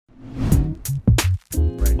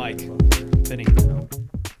mic. Vinny.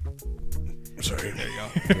 Sorry. There you go.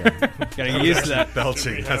 Gotta get used to that.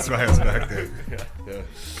 Belching. That's why I was back there. Yeah.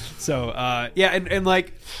 So, and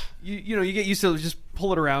like, you get used to just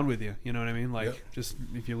pull it around with you. You know what I mean? Like, just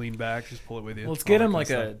if you lean back, just pull it with you. Well, let's get him like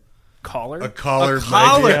a collar. A collar.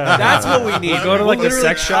 Yeah. That's what we need. Go to like the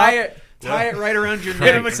sex shop. Tie it right around your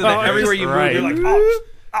neck so that everywhere you move, you're like,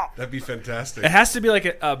 That'd be fantastic. It has to be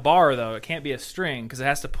like a bar, though. It can't be a string because it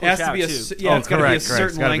has to push it has to out, be too. it's got to be a certain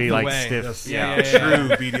It's gotta length be like away. stiff. Yeah. True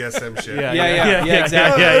BDSM shit. Yeah,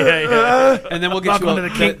 exactly. Yeah. And then we'll get Welcome you to the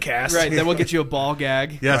kink cast. Right, then we'll get you a ball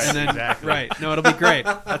gag. Yes, and then, exactly. Right. No, it'll be great.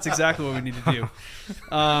 That's exactly what we need to do.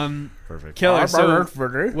 Perfect. Killer. So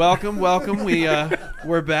welcome.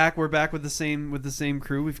 We're back with the same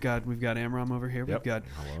crew. We've got Amram over here. Yep.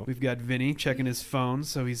 We've got Vinny checking his phone.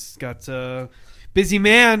 So he's got busy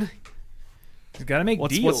man. He's got to make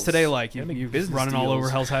deals. What's today like? You business running all deals. over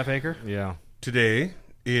Hell's Half Acre? Yeah. Today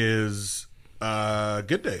is a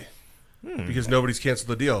good day because nobody's canceled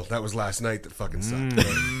the deal. That was last night that fucking sucked.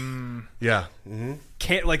 Yeah. Mm-hmm.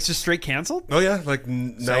 Can't like just straight canceled? Oh yeah, like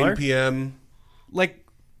 9 p.m. Like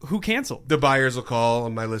who canceled? The buyers will call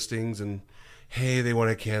on my listings and hey, they want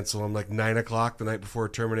to cancel. I'm like 9 o'clock the night before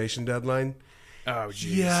termination deadline. Oh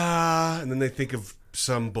jeez. Yeah, and then they think of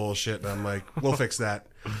some bullshit, and I'm like, we'll fix that.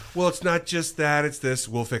 Well, it's not just that; it's this.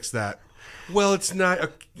 We'll fix that. Well, it's not.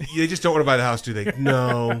 They just don't want to buy the house, do they?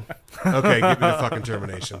 No. Okay, give me the fucking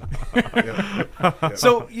termination. Yep.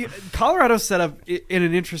 So Colorado's set up in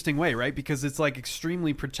an interesting way, right? Because it's like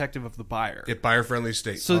extremely protective of the buyer. Get buyer-friendly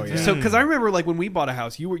state. So because I remember like when we bought a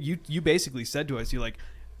house, you basically said to us, you're like,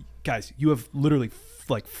 guys, you have literally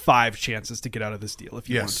like 5 chances to get out of this deal if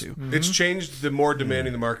you want to. Mm-hmm. It's changed. The more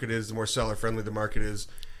demanding the market is, the more seller-friendly the market is.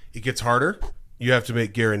 It gets harder. You have to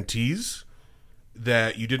make guarantees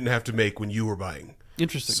that you didn't have to make when you were buying.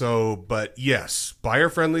 Interesting. So, but yes,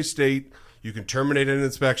 buyer-friendly state. You can terminate an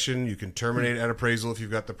inspection. You can terminate an appraisal if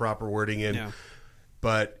you've got the proper wording in. Yeah.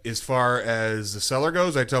 But as far as the seller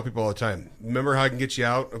goes, I tell people all the time, remember how I can get you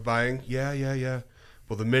out of buying? Yeah.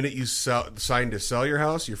 Well, the minute you sign to sell your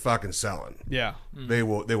house, you're fucking selling. Yeah. They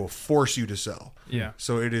will force you to sell. Yeah.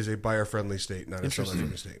 So it is a buyer-friendly state, not a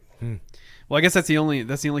seller-friendly state. Well, I guess that's the only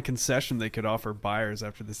concession they could offer buyers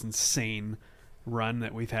after this insane run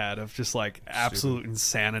that we've had of just like absolute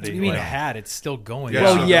insanity. What do you mean Like, had? It's still going. Yeah.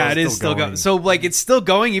 well, yeah, it's it is still still going. going. So like it's still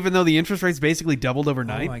going, even though the interest rates basically doubled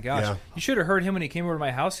overnight. Oh my gosh! Yeah. You should have heard him when he came over to my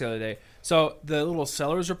house the other day. So the little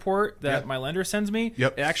seller's report that my lender sends me,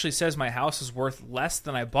 Yep. it actually says my house is worth less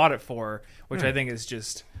than I bought it for, which I think is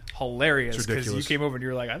just hilarious because you ridiculous. came over and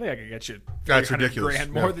you're like, I think I could get you That's 300 ridiculous.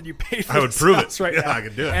 grand more Yeah. than you paid for I would this prove it. house right Yeah, now. I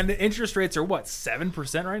could do it. And the interest rates are what,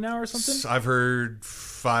 7% right now or something? I've heard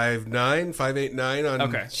 5.89 on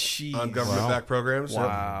Okay. on government-backed programs.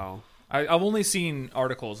 Wow. I've only seen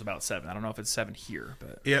articles about 7. I don't know if it's 7 here,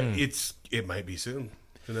 but Yeah, it might be soon.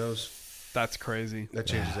 Who knows? That's crazy. That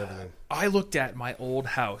changes everything. I looked at my old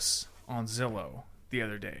house on Zillow the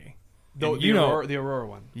other day. The And you know, the Aurora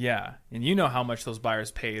one. yeah, and you know how much those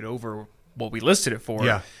buyers paid over what we listed it for.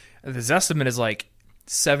 Yeah. This estimate is like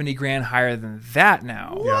 70 grand higher than that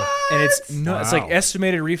now. Yeah. And it's it's like Wow.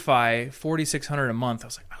 estimated refi 4,600 a month. I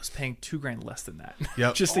was like, I was paying $2 grand less than that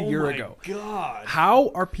Yep. just a year ago. God. How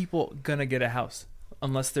are people gonna get a house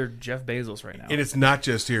unless they're Jeff Bezos right now? And it's not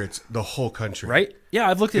just here; it's the whole country. Right? Yeah,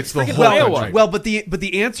 I've looked at It's the freaking whole Iowa. country. Well, but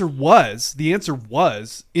the answer was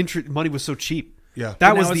money was so cheap. Yeah.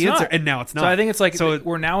 That But was now the it's answer, not. and now it's not. So I think it's like so.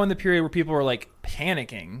 we're now in the period where people are like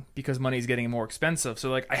panicking because money's getting more expensive.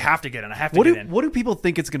 So like, I have to get in. I have to get in. What do people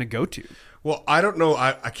think it's going to go to? Well, I don't know.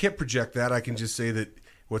 I can't project that. I can just say that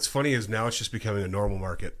what's funny is now it's just becoming a normal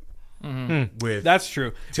market. With That's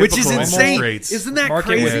true. Typical Which is insane. interest rates. Isn't that Market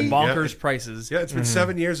crazy? with bonkers prices. Yeah, it's been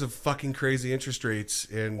 7 years of fucking crazy interest rates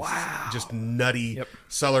and just nutty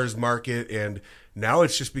sellers market, and now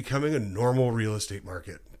it's just becoming a normal real estate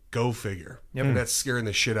market. Go figure. And that's scaring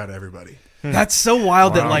the shit out of everybody. That's so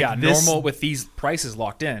wild that like yeah, this. normal with these prices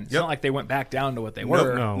locked in. It's Yep. not like they went back down to what they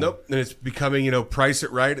were. Nope. And it's becoming, price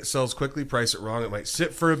it right, it sells quickly. Price it wrong, it might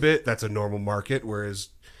sit for a bit. That's a normal market. Whereas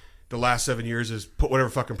the last 7 years is put whatever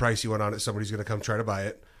fucking price you want on it, somebody's going to come try to buy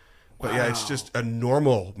it. But yeah, it's just a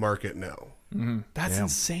normal market now. That's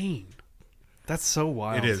insane. That's so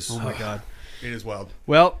wild. It is. Oh my god. It is wild.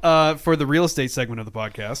 Well, for the real estate segment of the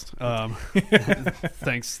podcast,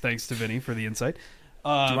 thanks to Vinny for the insight. Do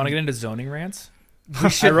you want to get into zoning rants? We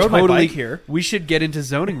should I rode my bike here. We should get into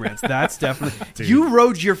zoning rants. That's definitely. You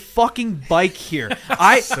rode your fucking bike here.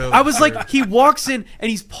 I was like, he walks in and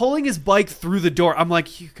he's pulling his bike through the door. I'm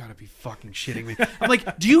like, you gotta be fucking shitting me. I'm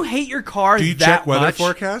like, do you hate your car Do you that check weather much?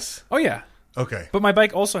 forecasts? Oh yeah. Okay. But my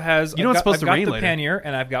bike also has. You know it's supposed I've to got rain the later. pannier,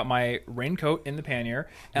 and I've got my raincoat in the pannier,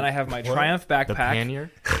 and I have my Triumph backpack. The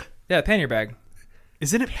pannier? Yeah, pannier bag.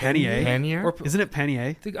 Isn't it pannier? Pannier? Or, Isn't it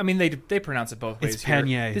pannier? I mean, they pronounce it both ways. It's here.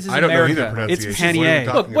 pannier. This is I don't America. know either pronunciation. It's What are you pannier.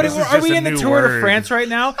 talking Look, what about? are we just in a the new Tour de word. France right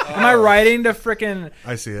now? Am I riding to frickin'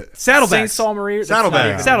 I see it. Saddlebags. Saint Marie?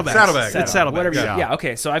 Saddlebags. Saddlebags. Saddlebags. It's saddlebags. Whatever. Yeah. Yeah.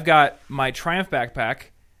 Okay. So I've got my Triumph backpack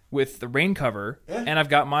with the rain cover, and I've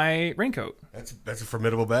got my raincoat. That's a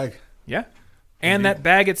formidable bag. Yeah. And that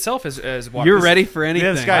bag itself is waterproof. You're ready for anything.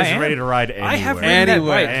 Yeah, this guy's I am. ready to ride anywhere. I have ridden that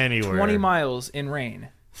Anywhere. bike Anywhere. 20 miles in rain.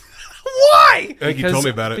 Why? I think you told me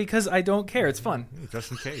about it. Because I don't care. It's fun.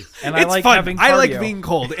 Just in case. And I It's like fun. having cardio. I like being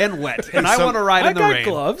cold and wet, and I Some- want to ride I in the got rain.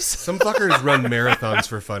 gloves. Some fuckers run marathons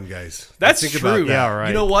for fun, guys. That's Think true. about that. Yeah, right.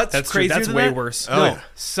 You know what's That's true. crazier That's than way that? worse. Oh, No, yeah.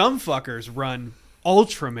 some fuckers run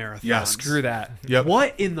ultra marathons. Yeah, Screw that. Yep.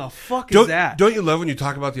 What in the fuck Don't, is that? don't you love when you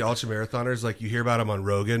talk about the ultra marathoners? Like you hear about them on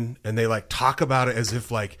Rogan, and they like talk about it as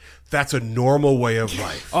if like that's a normal way of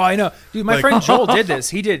life. Oh, I know. Dude, my Like- friend Joel did this.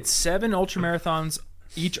 He did 7 ultra marathons,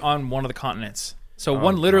 each on one of the continents. So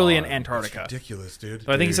one literally in Antarctica. Ridiculous, dude.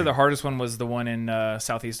 But I think he said the hardest one was the one in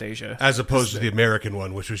Southeast Asia. As opposed to the American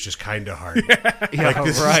one, which was just kind of hard. Yeah, Like,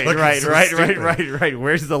 this is right, looking right, so right, stupid. right.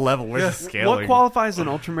 Where's the level? Where's the scaling? What qualifies an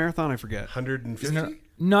ultra marathon? I forget. 150?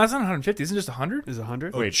 No, it's not 150. Isn't it just 100? Is it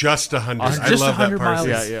 100? Oh, just 100. I just love that 100 part. miles.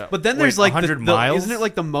 Yeah, yeah. But then Wait, there's like 100 the miles. Isn't it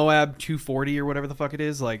like the Moab 240 or whatever the fuck it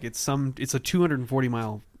is? Like it's a 240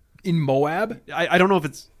 mile. In Moab? I don't know if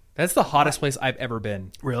it's That's the hottest place I've ever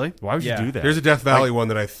been. really. Why would Yeah. you do that? There's a Death Valley one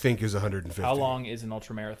that I think is 150. How long is an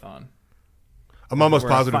ultra marathon? I'm almost We're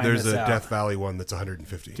gonna positive find there's this a out. Death Valley one that's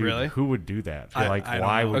 150. Dude, Really? Who would do that? I Like, don't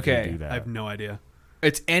why know. would Okay. you do that? I have no idea.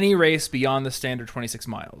 It's any race beyond the standard 26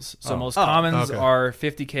 miles. So most Oh, commons okay. are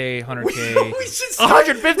 50k, 100k.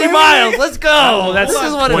 150 miles. Let's go. Oh, that's- this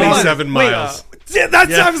is what it is. 27 miles. Yeah,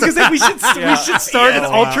 that's I was gonna say we should start an Yeah.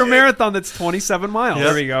 ultra marathon that's 27 miles.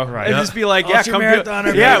 There we go. Right. And just be like, yeah, Ultra come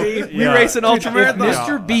marathoner, do, yeah, baby. we Yeah. race an ultra If marathon.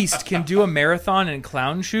 Mr. Beast can do a marathon in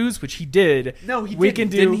clown shoes, which he did. No, he we didn't. can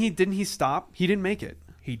do. Didn't he? Didn't he stop? He didn't make it.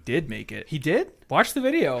 He did make it. He did. Watch the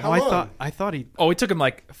video. How I long? thought he. Oh, it took him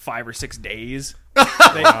like 5 or 6 days. They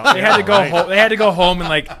had to go right. home. They had to go home and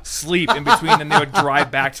like sleep in between, and they would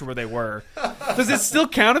drive back to where they were. Does it still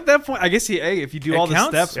count at that point? I guess if you do It all the counts.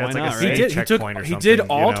 steps, Yeah, why it's like not? a Right? He did. He checkpoint or he did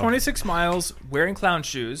something, all you know. 26 miles wearing clown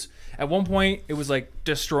shoes. At one point, it was like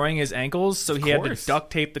destroying his ankles, so he had to course.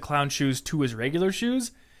 duct tape the clown shoes to his regular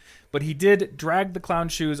shoes. But he did drag the clown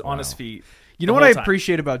shoes on his feet. You know the what I whole time.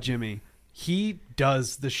 appreciate about Jimmy? He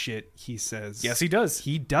does the shit he says. Yes, he does.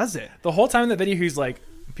 He does it. The whole time in the video, he's like,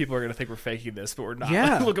 "People are gonna think we're faking this, but we're not.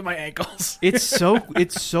 Yeah. Look at my ankles." It's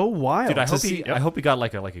so wild. Dude, I to hope see. I hope he got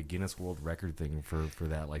like a Guinness World Record thing for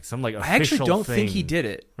that, like some like I official actually don't thing. think he did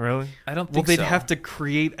it. Really? I don't Well, think they'd so. have to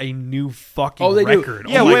create a new fucking Oh, they do. record.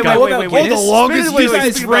 Yeah, oh my wait, God. wait, wait, wait, Oh, the wait. longest Wait, you wait,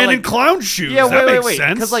 guys speak ran about, in like- clown shoes. Yeah, that wait, makes wait.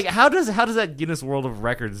 sense. Because like, how does that Guinness World of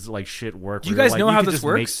Records like shit work? Do you where, guys like, know how could this just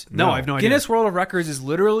works? Make, No, I have no idea. Guinness World of Records is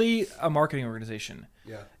literally a marketing organization.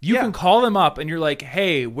 Yeah. You Yeah. can call them up and you're like,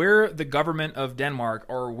 "Hey, we're the government of Denmark,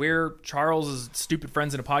 or we're Charles's stupid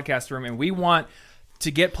friends in a podcast room, and we want to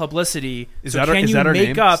get publicity. Is so that our- can is you that our make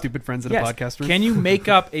name? up Stupid friends in a Yes. podcast room? Can you make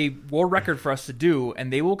up a world record for us to do?"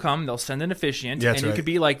 And they will come. They'll send an officiant, Yeah, and that's you right. could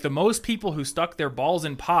be like the most people who stuck their balls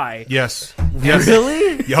in pie. Yes. Yes.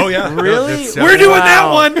 Really? Oh, yeah. Really? That's- We're doing that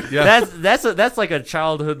Wow. one. Yeah. That's like a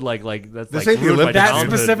childhood like that's This like ain't the ruined my Olympics, That dude.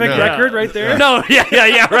 childhood. specific No. record right there. No,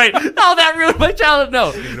 yeah, right. No, that ruined my childhood.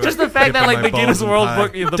 No, just the fact that Put like my the Guinness balls in World pie.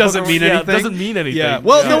 Book the Doesn't book- mean yeah, anything? Doesn't mean anything. Yeah.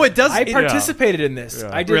 Well, no, it does. I it- participated in this. Yeah.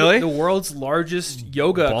 I did Really? the world's largest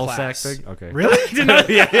yoga ball sack class. thing. Okay. Really?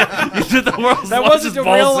 yeah. You did the world's That largest wasn't a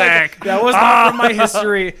ball real. sack. That was not from my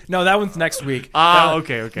history. No, that one's next week. Ah,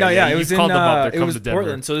 That- okay. No, yeah, it you was in called them up. They're it coming was to Denver.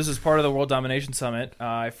 Portland. So this is part of the World Domination Summit.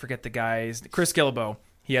 I forget the guy's Chris Gillibo.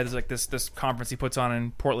 He has like this conference he puts on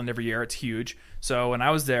in Portland every year. It's huge. So when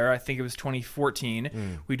I was there, I think it was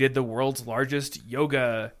 2014. We did the world's largest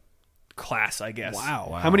yoga class, I guess.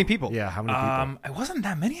 Wow. How many people? Yeah, how many people? It wasn't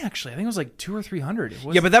that many actually. I think it was like 200 or 300. It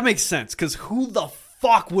was, Yeah, but that makes sense because who the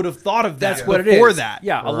fuck would have thought of that that's what it before is. that?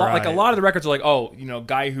 Yeah, a lot Right. of the records are like, oh,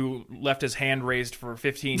 guy who left his hand raised for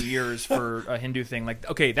 15 years for a Hindu thing. Like,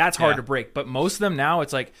 okay, that's hard Yeah. to break. But most of them now,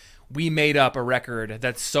 it's like we made up a record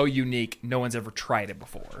that's so unique, no one's ever tried it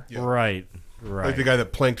before. Right. Like the guy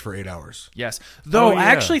that planked for 8 hours. Yes, though Oh, yeah. I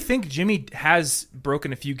actually think Jimmy has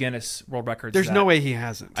broken a few Guinness World Records. There's that- no way he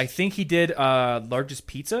hasn't. I think he did largest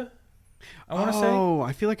pizza. I want to say. Oh,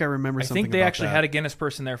 I feel like I remember I something think they about actually that. had a Guinness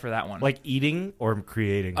person there for that one. Like eating or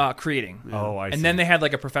creating? Creating. Oh, I see. And then they had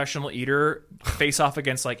like a professional eater face off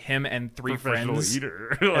against like him and three Professional friends.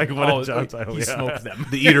 eater. Like what a job title. He Yeah. smoked them.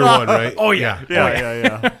 The eater one, right? Oh yeah.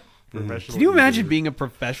 Yeah. Professional Can you eater. imagine being a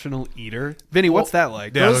professional eater? Vinny, what's that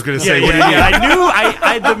like? Yeah, I was going to Yeah, say, what do you yeah,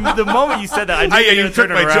 I knew. The moment you said that, I knew you you were took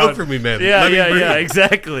turn my around. joke from me, man. Yeah, Let me breathe.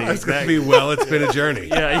 exactly. It's going to be, well, it's been a journey.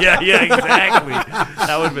 Yeah, exactly.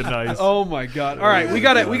 That would have been nice. Oh my god! All right, we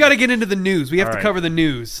gotta get into the news. We have All to right. cover the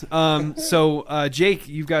news. So Jake,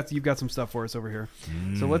 you've got some stuff for us over here.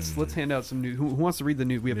 So let's hand out some news. Who wants to read the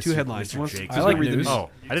news? We have two Mr. headlines. Mr. Who wants Jake. who's I gonna like read the news. news. Oh,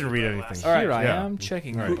 I didn't read anything. All right. Here I Yeah. am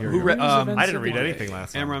checking. All right, here Who we read? go. I didn't read anything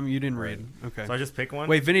last time. Amram, you didn't read. Okay. So I just pick one?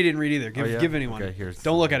 Wait, Vinny didn't read either. Oh, yeah? Give anyone. Okay, here's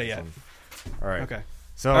Don't look at it yet. All right. Okay.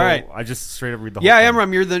 So All right. I just straight up read the whole Yeah, thing.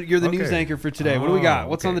 Amram, you're the news Okay. anchor for today. What do we got?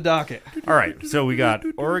 What's on okay. the docket? All right, so we got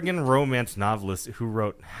Oregon romance novelist who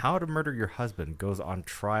wrote How to Murder Your Husband goes on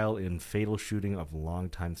trial in fatal shooting of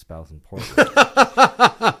longtime spouse in Portland.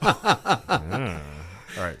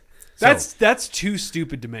 All right. So, That's too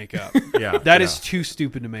stupid to make up. yeah, That yeah. is too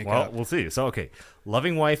stupid to make Well, up. we'll see. So, okay.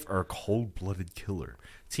 Loving wife or cold-blooded killer?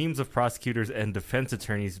 Teams of prosecutors and defense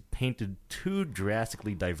attorneys painted two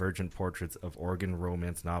drastically divergent portraits of Oregon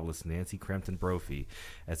romance novelist Nancy Crampton Brophy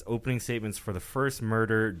as opening statements for the first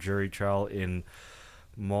murder jury trial in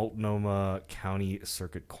Multnomah County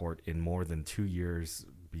Circuit Court in more than 2 years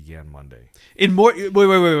began Monday.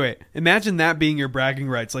 Wait. Imagine that being your bragging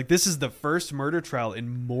rights. Like, this is the first murder trial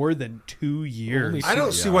in more than 2 years. Only I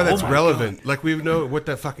don't see Yeah. why that's Oh my relevant. Like, we know what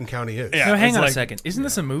that fucking county is. Yeah. No, hang it's on like- a second. Isn't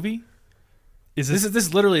this a movie? Is This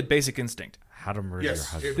is literally a Basic Instinct. How to Murder Your Yes.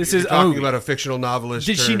 Husband. This You're is a talking movie. about a fictional novelist.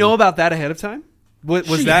 Did she turned- know about that ahead of time? Was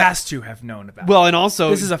She that has to have known about. well? And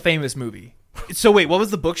also, this is a famous movie. so wait, what was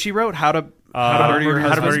the book she wrote? How to murder your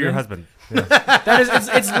How to Murder Your husband? Husband. Yeah. That is,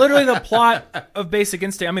 it's literally the plot of Basic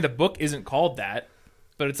Instinct. I mean, the book isn't called that,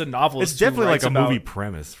 but it's a novelist. It's definitely who like writes a about movie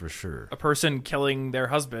premise for sure. a person killing their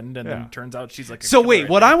husband, and Yeah. then turns out she's like. A So killer wait, right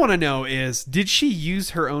what now. I want to know is, did she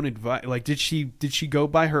use her own advice? Like, did she go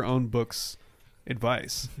by her own book's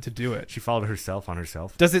advice to do it? She followed herself on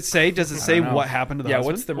herself. Does it say know. what happened to the Yeah,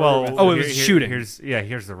 husband? what's the Well, murder? Oh, it was shooting.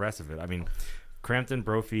 Here's the rest of it. I mean, Crampton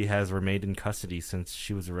Brophy has remained in custody since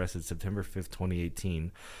she was arrested September 5th,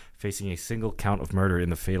 2018, facing a single count of murder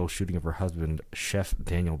in the fatal shooting of her husband, Chef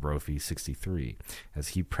Daniel Brophy, 63, as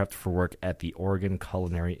he prepped for work at the Oregon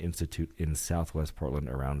Culinary Institute in Southwest Portland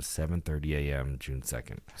around 7:30 a.m. June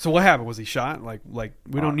 2nd. So what happened? Was he shot? Like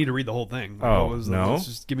we don't need to read the whole thing. Like, Oh, what was no? let's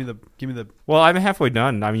just give me the. Well, I'm halfway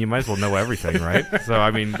done. I mean, you might as well know everything, right? So,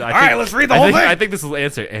 I mean, All right, let's read the whole thing. I think this will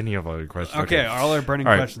answer any of our questions. Okay, all our burning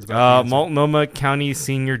All right. questions about the answer. Multnomah County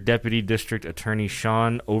Senior Deputy District Attorney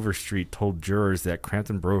Sean Overstreet told jurors that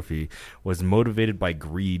Crampton Brophy was motivated by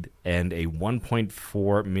greed and a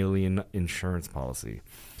 $1.4 million insurance policy.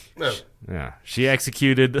 No. Yeah, she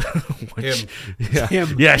executed Him.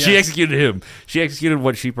 Him, Yeah, she yes. executed him. She executed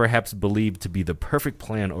what she perhaps believed to be the perfect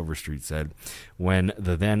plan, Overstreet said, when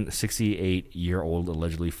the then 68-year-old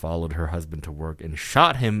allegedly followed her husband to work and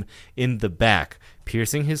shot him in the back,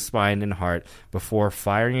 piercing his spine and heart before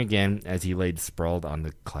firing again as he laid sprawled on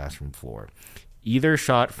the classroom floor. Either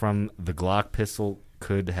shot from the Glock pistol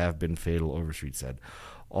could have been fatal, Overstreet said.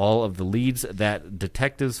 All of the leads that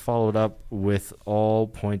detectives followed up with all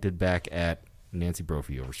pointed back at Nancy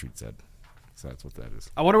Brophy, Overstreet said. So that's what that is.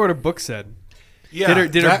 I wonder what her book said. Yeah,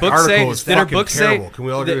 Did her that book article say? is Did her fucking book terrible. say? Can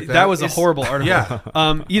we all agree with that? That was a It's- horrible article.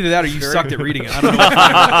 Yeah. Either that or you sucked at reading it. I don't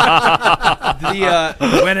know.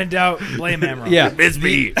 The When in doubt, blame Amron. yeah, It's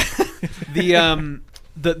me.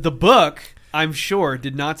 the book, I'm sure,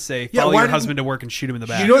 did not say Yeah, follow why your didn't- husband to work and shoot him in the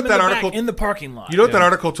back. You know what In that the back, article? in the parking lot. You know what that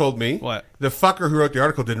article told me? What? The fucker who wrote the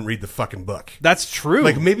article didn't read the fucking book. That's true.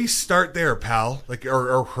 Like, maybe start there, pal. Like,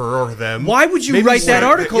 or her or them. Why would you Maybe write that start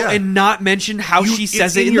article there, yeah. and not mention how she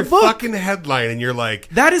says it in your the book? fucking headline, and you're like,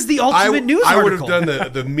 That is the ultimate news I would have article.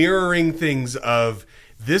 done the mirroring things of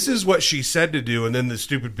this is what she said to do, and then the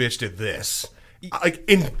stupid bitch did this. Like,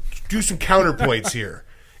 and do some counterpoints here.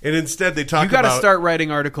 And instead, they talk You got to about. start writing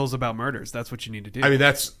articles about murders. That's what you need to do. I mean,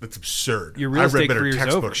 that's absurd. Your real I've read estate better career's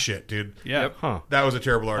textbook over. shit, dude. yeah. Huh. That was a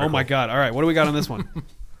terrible article. Oh my god. All right, what do we got on this one?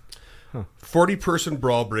 40-person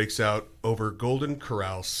brawl breaks out over Golden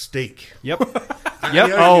Corral steak. Yep. I Yep.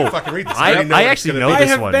 don't Oh, even fucking read this. I already know what it's actually gonna know be. I this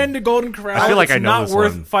have one. been to Golden Corral. I feel like It's I know not this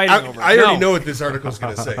worth one. fighting over. I already No. know what this article's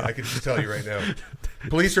going to say. I can just tell you right now.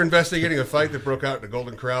 Police are investigating a fight that broke out in a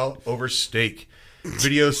Golden Corral over steak.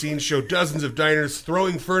 Video scenes show dozens of diners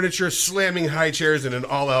throwing furniture, slamming high chairs in an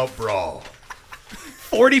all-out brawl.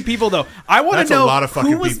 40 people though. I want That's to a know lot of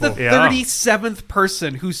fucking who was people. the Yeah. 37th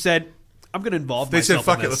person who said, I'm going to involve They said, myself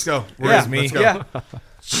 "Fuck in it, this." let's go." Yeah, Let's go. yeah.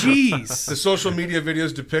 Jeez. The social media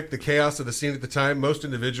videos depict the chaos of the scene at the time. Most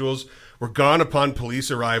individuals were gone upon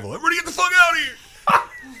police arrival. Everybody get the fuck out of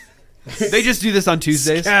here! They just do this on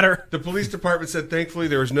Tuesdays. Scatter. The police department said, thankfully,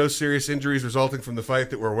 there was no serious injuries resulting from the fight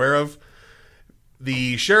that we're aware of.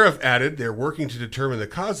 The sheriff added they're working to determine the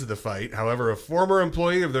cause of the fight. However, a former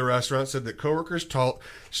employee of the restaurant said that coworkers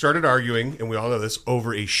started arguing, and we all know this,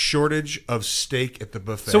 over a shortage of steak at the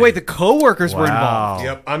buffet. So wait, the coworkers were Wow. involved.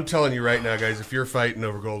 Yep, I'm telling you right now, guys, if you're fighting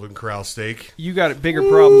over Golden Corral steak, You got bigger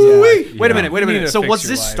problems. Ooh-wee. Wait a minute. You need Minute. to So fix was your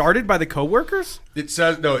this life. started by the coworkers? it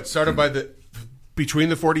says no. It started by between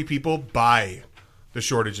the 40 people by the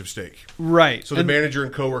shortage of steak. Right. So the manager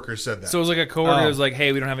and coworkers said that. So it was like a coworker Oh. that was like,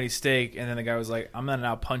 "Hey, we don't have any steak," and then the guy was like, "I'm gonna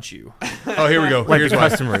now punch you." oh, here we go. Like Here's the why.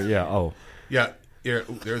 customer, yeah. Oh, Yeah, here,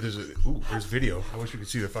 there's video. I wish we could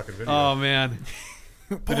see the fucking video. Oh man.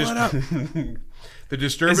 The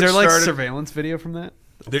disturbance Is there like started. surveillance video from that?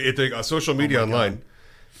 It's social media online.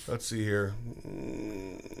 Let's see here.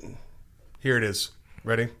 Here it is.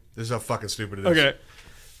 Ready? This is how fucking stupid it is.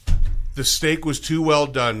 The steak was too well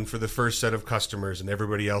done for the first set of customers, and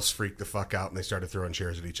everybody else freaked the fuck out, and they started throwing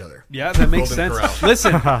chairs at each other. Yeah, that makes Golden sense. Corral.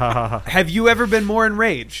 Listen, have you ever been more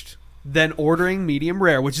enraged than ordering medium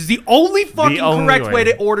rare, which is the only fucking only correct way. way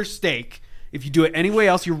to order steak? If you do it any way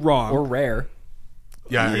else, you're wrong. Or rare.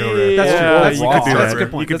 Yeah, I know that. That's Yeah, true. That's, you that's, could do that's that. a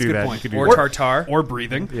good point. You could That's a do good that. point. You could do Or that. tartar. Or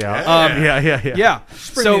breathing. yeah. Yeah. Yeah.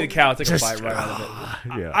 Bring So me the cow. Take a bite right out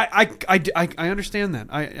of it. Yeah. I understand that.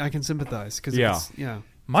 I can sympathize because Yeah. yeah.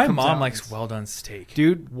 My Comes mom out. likes well done steak.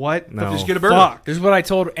 Dude, what? No. the Just get a burger. fuck? This is what I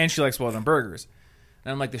told her, and she likes well done burgers.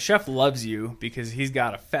 And I'm like, the chef loves you because he's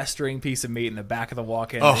got a festering piece of meat in the back of the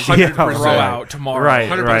walk-in. Oh, that he's gonna 100%. throw out tomorrow. Right,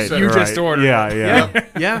 100%. right. You right. just ordered Yeah, it. yeah.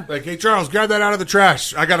 Yeah. Like, hey, Charles, grab that out of the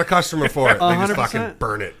trash. I got a customer for it. They just 100%. fucking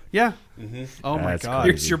burn it. Yeah. Oh my That's god.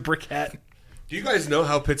 crazy. Here's your briquette. Do you guys know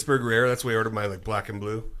how Pittsburgh Rare, that's why I ordered my like black and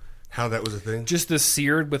blue, how that was a thing? Just the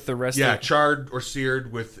seared with the rest Yeah, of it. charred or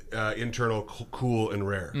seared with internal cool and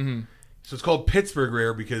rare. So it's called Pittsburgh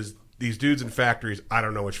Rare because these dudes in factories, I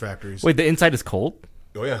don't know which factories. Wait, the inside is cold?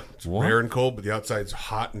 Oh yeah, it's What? rare and cold, but the outside's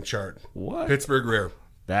hot and charred. What? Pittsburgh Rare.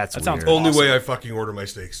 That sounds weird. old. Only Awesome. way I fucking order my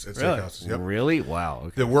steaks at steakhouses. Yep. Really? Wow.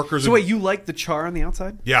 Okay. The workers. So wait, you like the char on the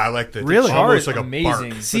outside? Yeah, I like that. Really? It's Char almost is like amazing. a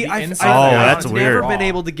bark. See, But the I've inside- that's never weird. been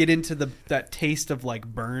able to get into that taste of like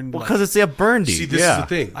burned. Well, like, because it's a burndy. See, this yeah. is the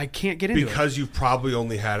thing. I can't get into because you've probably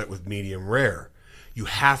only had it with medium rare. You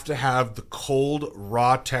have to have the cold,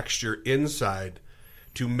 raw texture inside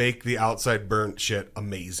to make the outside burnt shit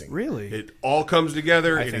amazing. Really? It all comes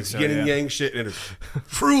together. It think is so, yin and yeah. yang shit, and it's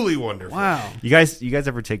truly wonderful. it. Wow. You guys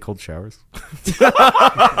ever take cold showers?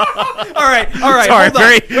 All right. Sorry, hold on.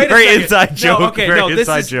 very- Wait a very second. inside joke, No, okay, very no, this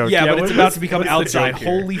inside is, joke. Yeah, Yeah, but it's what- about to become what's the outside. joke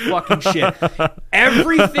here? Holy fucking shit!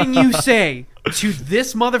 Everything you say to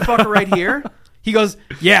this motherfucker right here, he goes,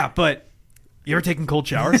 "Yeah, but you ever taken cold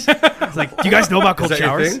showers?" It's like, do you guys know about cold Is that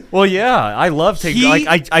your showers? thing? Well, yeah, I love taking. He-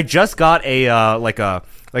 I just got a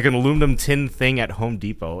like an aluminum tin thing at Home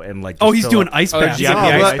Depot and like. Oh, just he's fill doing up- ice Oh, baths. yeah, Yeah, the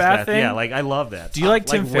the ice ice bath bath. thing? Yeah, like I love that. Do you like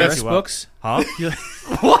Tim way Ferriss too well. books? Huh?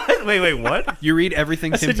 what? Wait, what? You read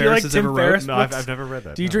everything Tim said, do you Ferriss like has Tim ever Ferriss? wrote. No, I've never read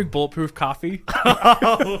that. Do you no. drink bulletproof coffee?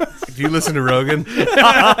 Do you listen to Rogan? You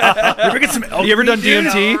ever get some elk? You ever done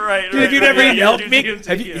DMT? right, Dude, right, you never right, eaten yeah, elk do meat? DMT,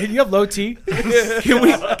 Have you have low T?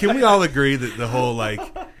 Can we all agree that the whole like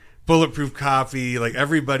bulletproof coffee, like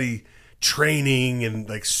everybody training and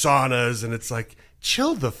like saunas, and it's like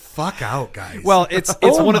chill the fuck out, guys. Well, it's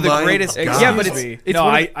Oh one of the my greatest. God. Yeah, but Excuse it's me. No,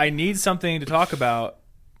 one of- I need something to talk about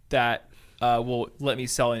that will let me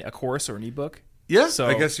sell a course or an ebook. yeah, so-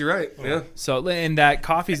 I guess you're right. Yeah. So, and that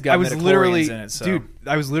coffee's got I was midichlorians literally, in it. So. dude.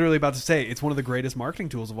 I was literally about to say it's one of the greatest marketing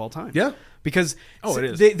tools of all time. Yeah. because Oh,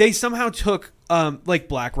 it is. They somehow took like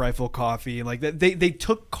Black Rifle coffee and like that. They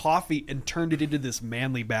took coffee and turned it into this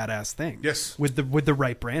manly badass thing. Yes. with the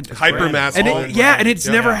right brand. Hyper and masculine. and it's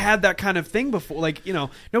Yeah. never had that kind of thing before. Like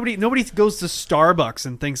nobody goes to Starbucks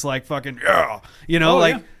and thinks like fucking Oh,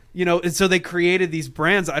 like. yeah. And so they created these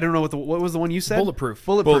brands. I don't know what was the one you said? Bulletproof.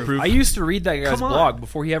 Bulletproof. I used to read that guy's Come on. blog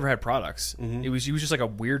before he ever had products. He was just like a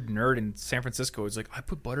weird nerd in San Francisco. He's like, I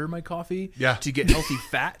put butter in my coffee Yeah. to get healthy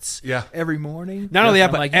fats Yeah. every morning. Not only that,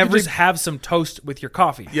 I'm but like, every- you just have some toast with your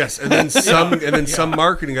coffee. Yes, and then some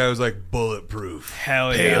marketing guy was like bulletproof.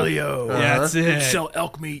 Hell yeah. Paleo. Yeah, that's it. Sell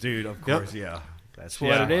elk meat. Dude, of course, yeah. That's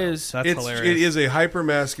what it is. That's It hilarious. is a hyper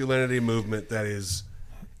masculinity movement that is.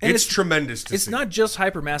 And It's tremendous to It's see. not just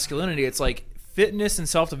hyper masculinity. It's like fitness and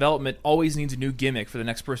self-development always needs a new gimmick for the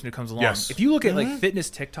next person who comes along. Yes. If you look at like fitness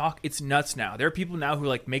TikTok, it's nuts now. There are people now who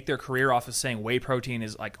like make their career off of saying whey protein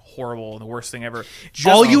is like horrible and the worst thing ever.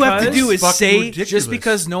 All you have to do is fucking say ridiculous. just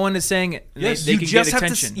because no one is saying it, they you can just get have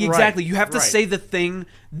attention. to exactly. You have to Right. say the thing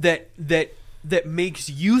that makes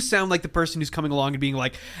you sound like the person who's coming along and being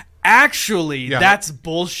like, actually, Yeah. that's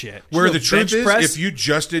bullshit. Where You the know, truth bench is, press, if you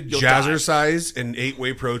just did jazzercise and ate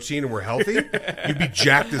whey protein and were healthy, you'd be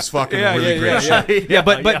jacked as fucking really great shit. yeah,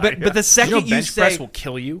 but the second You know, bench say press will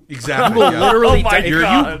kill you. Exactly. You will yeah. literally Oh my die. If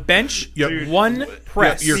God. you bench Yep. one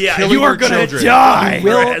press, You're Yeah, killing you are your gonna children. die. you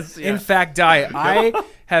will, Yes, yeah. in fact, die. I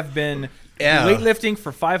have been Yeah. weightlifting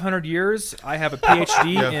for 500 years. I have a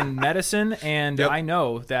PhD Yeah. in medicine, and Yep. I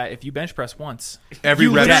know that if you bench press once, Every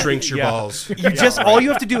You rep lit- shrinks your yeah. balls. You just all you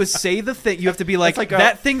have to do is say the thing. You have to be like, like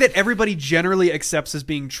that thing that everybody generally accepts as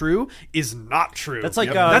being true is not true. That's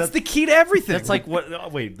like, that's the key to everything. That's like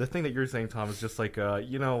what? Wait, the thing that you're saying, Tom, is just like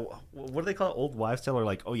you know, what do they call it? Old wives' tale, or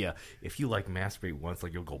like, oh yeah, if you like masturbate once,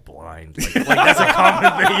 like you'll go blind. Like that's a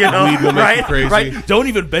common thing, you know? Weed will make right? you crazy. Right? Don't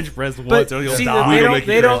even bench press but once, or you'll see, die. Weed they will don't, make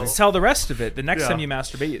you they don't crazy. tell the rest of it. The next Yeah. time you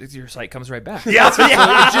masturbate, your sight comes right back. Yeah, So it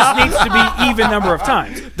just needs to be even number of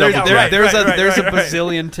times. There's right, there's right, a right, there's a right, right.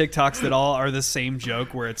 bazillion TikToks that all are the same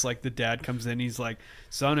joke where it's like the dad comes in, he's like,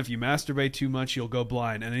 son, if you masturbate too much, you'll go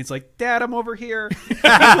blind, and then he's like, Dad, I'm over here.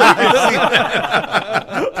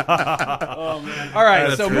 All right,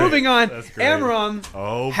 That's so great. moving on, That's great. Amron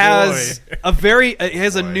Oh, has boy.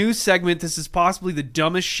 has a new segment. This is possibly the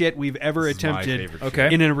dumbest shit we've ever This is my attempted favorite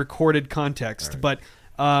Okay. in a recorded context, but.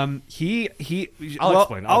 He. I'll well,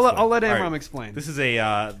 explain. I'll let All Amram right. explain. This is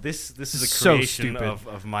a this is a So creation stupid.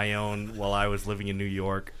 of my own while I was living in New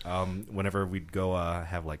York. Whenever we'd go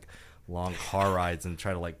have like long car rides and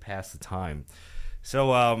try to like pass the time.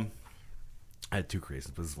 So I had two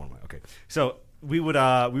creations, but this is one of mine. Okay, so we would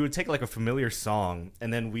take like a familiar song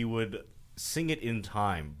and then we would sing it in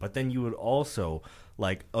time, but then you would also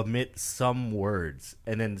like omit some words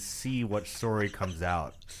and then see what story comes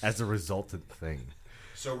out as a resultant thing.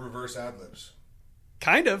 So reverse ad libs.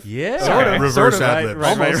 Kind of. Yeah, Sort of. Reverse Sort of. ad libs.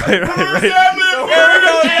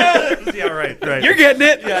 Right. Yeah, right. You're getting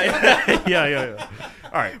it. Yeah.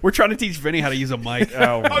 All right. We're trying to teach Vinny how to use a mic.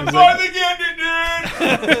 Oh, finally getting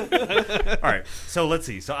it, dude. all right. So let's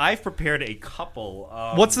see. So I've prepared a couple.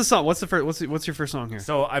 What's the song? What's the first? What's your first song here?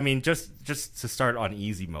 So I mean, just to start on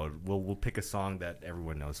easy mode, we'll pick a song that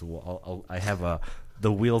everyone knows. So I have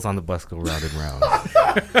the wheels on the bus go round and round.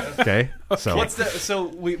 Okay. So What's the? So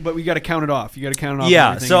we got to count it off. You got to count it off. yeah.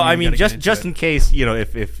 everything, So and I you mean, gotta get just into just it. in case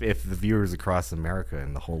if the viewers across America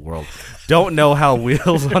and the whole world don't know how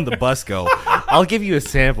wheels on the bus go, I'll give you a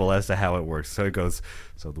sample as to how it works. So it goes.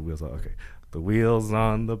 So the wheels are okay. The wheels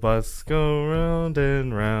on the bus go round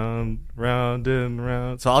and round, round and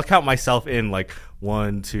round. So I'll count myself in like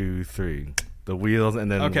 1, 2, 3. The wheels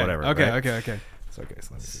and then Okay. whatever. Okay. right? Okay. So, okay, so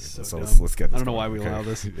let me see. So So dumb. let's get this. I don't know why going. we allow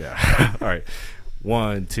this. Yeah. All right.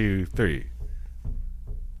 1, 2, 3.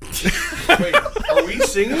 Wait, are we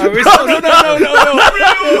singing? No.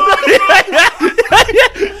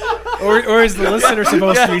 Or is the listener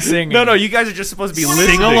supposed to be singing? No, you guys are just supposed to be listening.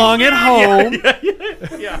 Sing along at home.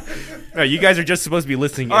 No, you guys are just supposed to be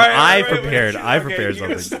listening. right, I right, prepared. right. I Okay, prepared you're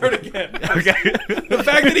gonna something. start again. Okay. The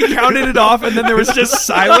fact that he counted it off and then there was just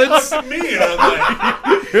silence. Me, and I'm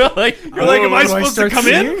like, You're like, You're like, am I do I supposed to start come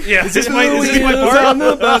singing? in? Yeah. Is this my part? on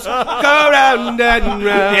the bus, go round and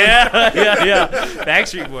round. yeah.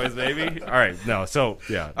 Backstreet Boys, baby. All right, no, so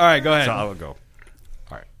yeah. All right, go ahead. So I'll go.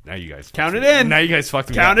 All right, now you guys Count fucked it me. in. Now you guys fucked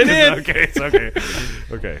me Count up. it in. Okay, it's okay.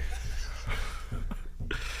 Okay.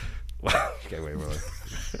 Okay, wait.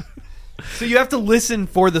 So you have to listen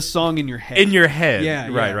for the song in your head. In your head. Yeah,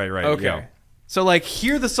 Right. yeah. Okay. Yeah. So like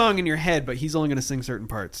hear the song in your head, but he's only going to sing certain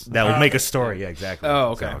parts. That would make a story. Yeah, exactly. Oh,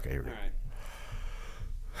 okay. So, okay, here we go.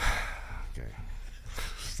 Okay.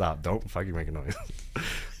 Stop. Don't fucking make a noise.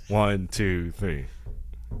 1, 2, 3.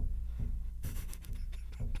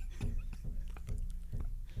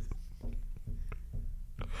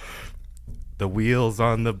 The wheels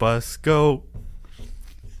on the bus go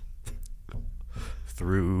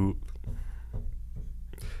through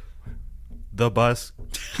the bus.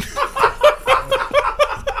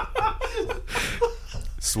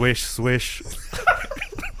 Swish, swish.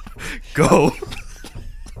 Go.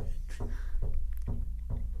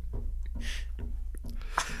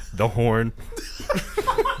 The horn.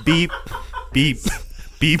 Beep, beep,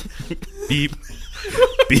 beep, beep,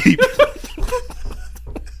 beep.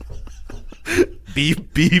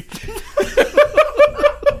 Beep, beep.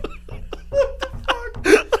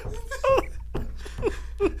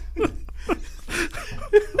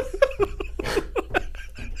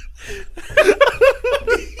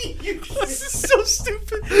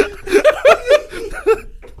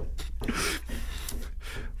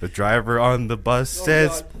 driver on the bus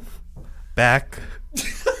says, back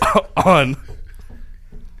on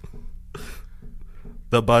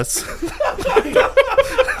the bus.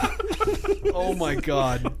 Oh my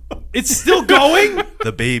god. It's still going?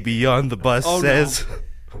 The baby on the bus Oh, no. says,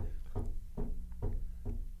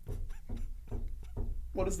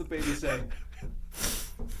 What does the baby say?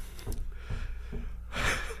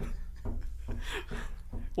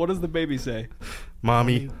 What does the baby say?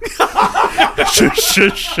 Mommy. Shush,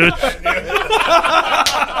 shush, shush.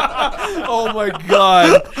 Oh my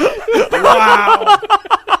god. Wow.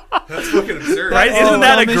 That's fucking absurd. Right? That's Isn't the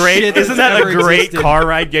that a dumbest great? shit Isn't that's that a ever great existed. car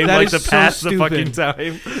ride game That like is to so pass the stupid. fucking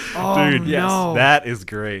time? Oh, Dude, no. that is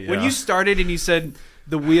great. When yeah. you started and you said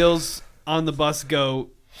the wheels on the bus go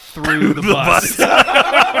through the bus.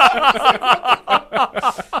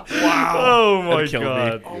 Oh my killed me.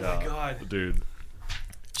 god. Oh my god. Dude.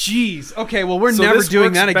 Jeez. Okay, well we're So never this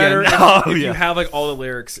doing works that better again. If, Oh, if yeah. you have like all the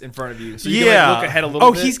lyrics in front of you, so you Yeah. can like, look ahead a little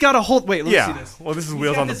Oh, bit. he's got a whole wait, let me see Yeah. this. Well, this is He's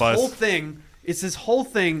Wheels got on the this Bus. whole thing. It's this whole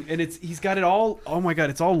thing, and he's got it all. Oh my god,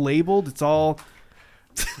 it's all labeled. It's all.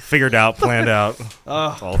 Figured out, planned out. It's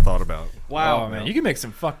all thought about. Wow, Oh man, you can make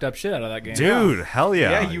some fucked up shit out of that game. Dude, hell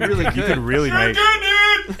yeah. Yeah, you really You could. could really make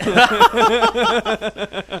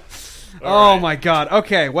Oh my god.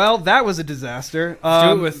 Okay, well that was a disaster. Do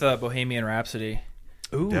it with Bohemian Rhapsody.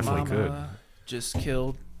 Ooh, Definitely could. Mama just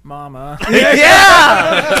killed Mama.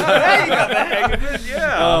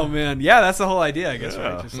 Oh man, yeah, that's the whole idea, I guess.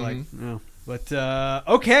 Right? Just like, no. But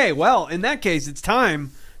okay, well, in that case, it's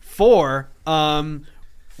time for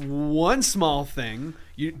one small thing.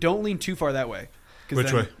 You don't lean too far that way. 'Cause Which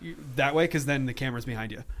then way? That way, because then the camera's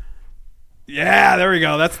behind you. Yeah, there we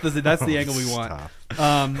go. That's the angle we want.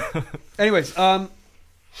 Anyways,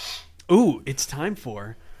 ooh, it's time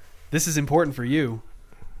for. This is important for you.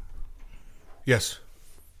 Yes.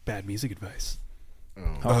 Bad music advice.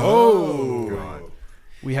 Oh.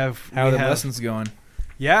 We have. How we are the have- lessons going?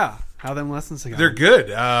 Yeah. How them lessons go? They're good.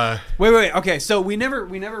 Wait. Okay, so we never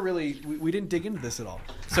really we didn't dig into this at all.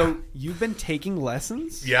 So you've been taking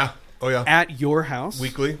lessons Yeah. Oh, yeah. at your house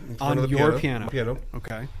Weekly. In front on of the your piano. Piano.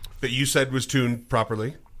 Okay, That you said was tuned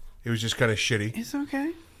properly. It was just kind of shitty. it's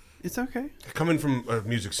okay. It's okay. Coming from a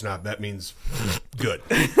music snob, that means good.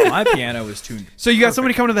 My piano is tuned. So you got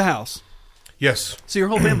somebody coming to the house. Yes. So your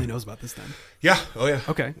whole family knows about this then. Yeah. Oh, yeah.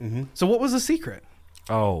 Okay. So what was the secret?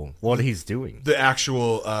 Oh, what he's doing. The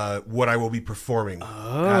actual, what I will be performing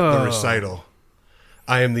at the recital.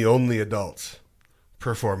 I am the only adult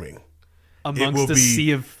performing. Amongst will a be-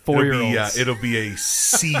 sea of It'll be, 4-year-olds. ittle be a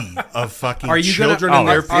sea of fucking Are you children gonna? and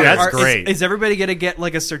their are- that's parents. great. Is everybody gonna get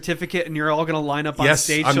like a certificate, and you're all gonna line up on Yes,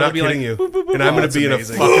 stage? I'm so not it'll be kidding like, you. boop, boop, boop, And I'm boop. going to be in a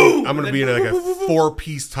amazing. fucking. I'm going to be in like a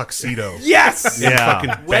 4-piece tuxedo. Yes. And Yeah.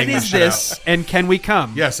 fucking When bang is shit this? out. And can we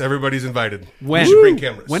come? Yes, everybody's invited. When? You should bring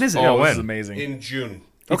cameras. When is it? Yeah, Oh, this when? is amazing. In June.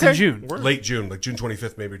 It's in June. Late June, like June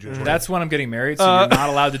 25th, maybe June 20th. That's when I'm getting married, so you're not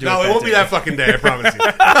allowed to do it. No, it that won't be day. that fucking day. I promise you.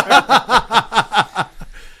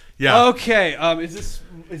 Yeah. Okay.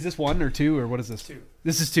 Is this one or two or what is this? Two.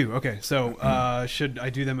 This is two. Okay. So should I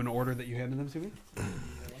do them in order that you handed them to me?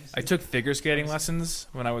 I took figure skating lessons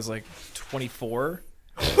when I was like 24.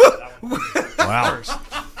 Wow.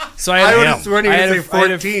 So I I had, would have sworn he I was had say a- I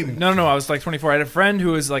had a- 14. No, I was like 24. I had a friend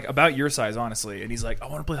who was like about your size, honestly, and he's like, "I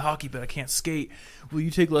want to play hockey, but I can't skate. Will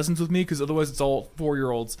you take lessons with me? Because otherwise, it's all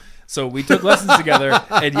 4-year-olds." So we took lessons together,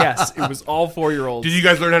 and yes, it was all 4-year-olds. Did you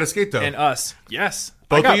guys learn how to skate though? and us? Yes,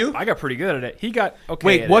 Both I got, of you? I got pretty good at it. He got okay.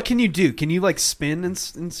 Wait, at what it. can you do? Can you like spin and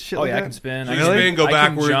shit? Oh like yeah, that? I can spin. You I can can spin, go I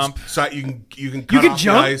backwards. Can jump. You can cut You can off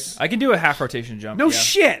jump? the ice. I can do a half rotation jump. No yeah.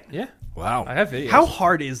 shit. Yeah, Wow. I have videos. How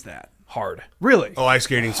hard is that? hard? Really? Oh, ice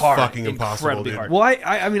skating's Hard. fucking impossible, Incredibly dude. hard. Well,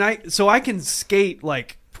 I mean, I can skate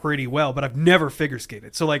like pretty well, but I've never figure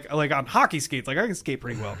skated. So like on hockey skates, like I can skate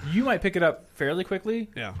pretty well. You might pick it up fairly quickly.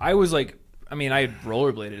 Yeah. I was like, I mean, I had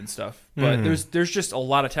rollerbladed and stuff, but there's just a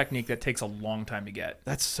lot of technique that takes a long time to get.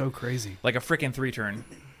 That's so crazy. Like a freaking 3-turn,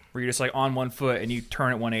 where you're just like on one foot and you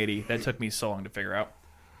turn at 180. That took me so long to figure out.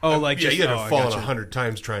 Oh, like Yeah, just, you had oh, to I fall gotcha. 100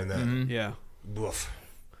 times trying that. Yeah. Woof.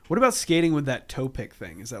 What about skating with that toe pick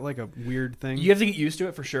thing? Is that like a weird thing? You have to get used to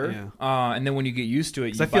it for sure. Yeah. And then when you get used to it,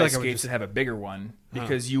 you I feel buy like I would skates just- that have a bigger one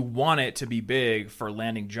because you want it to be big for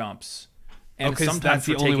landing jumps. And 'cause sometimes that's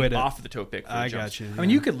for the only taking way to- off the toe pick for I the jumps. gotcha, I mean,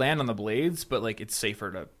 yeah. you could land on the blades, but like it's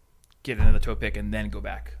safer to get into the toe pick and then go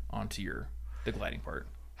back onto the gliding part.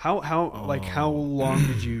 how long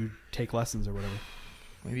did you take lessons or whatever?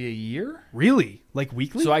 Maybe a year. Really? Like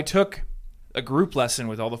weekly? So I took a group lesson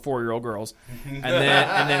with all the 4-year-old girls, and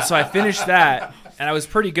then so I finished that, and I was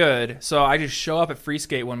pretty good. So I just show up at free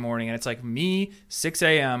skate one morning, and it's like me, 6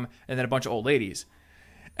 a.m., and then a bunch of old ladies,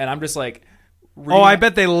 and I'm just like, Oh, I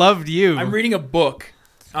bet they loved you. I'm reading a book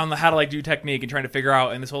on the how to do technique and trying to figure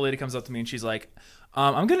out. And this old lady comes up to me and she's like,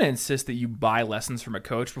 I'm going to insist that you buy lessons from a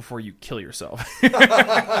coach before you kill yourself.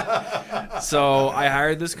 So I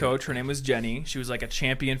hired this coach. Her name was Jenny. She was like a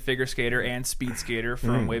champion figure skater and speed skater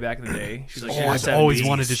from way back in the day. She was like, I've always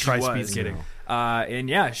wanted to try speed skating. And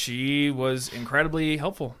yeah, she was incredibly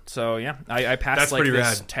helpful. So yeah, I passed That's like pretty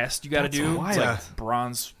this rad. test you got to do. wild. It's Yeah. like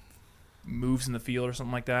bronze moves in the field or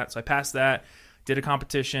something like that. So I passed that, did a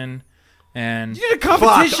competition. And You did a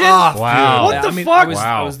competition? off, Wow. What yeah, the I mean, fuck?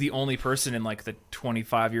 I was the only person in like the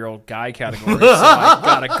 25-year-old guy category, so I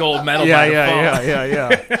got a gold medal. by default.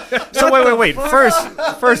 yeah. So wait. First,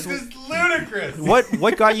 This is ludicrous.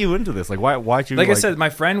 what got you into this? Like, why'd you? Like I said, my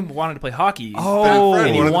friend wanted to play hockey. oh, friend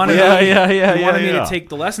and he wanted to wanted, play he wanted me yeah. to take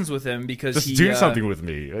the lessons with him because Just he do something with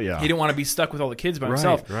me. Yeah, He didn't want to be stuck with all the kids by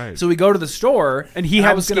himself. right. So we go to the store, And he I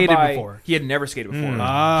hadn't was gonna skated buy- before. He had never skated before.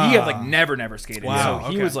 Ah. He had like never skated. Wow, So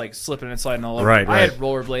he okay. was like slipping and sliding all over. Right, I had right.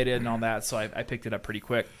 rollerbladed and all that, so I picked it up pretty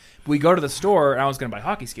quick. We go to the store, and I was going to buy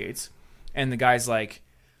hockey skates, and the guy's like,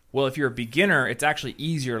 "Well, if you're a beginner, it's actually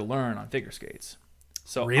easier to learn on figure skates."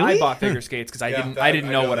 So Really? I bought figure skates because I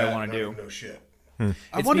didn't know what I want to do. No shit.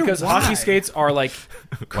 It's wonder because why. hockey skates are like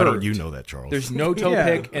Why don't curved. you know that, Charles? There's no toe Yeah,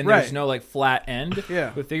 pick and right. there's no like flat end.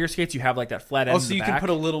 Yeah. With figure skates, you have like that flat end. Oh, so in the you can back.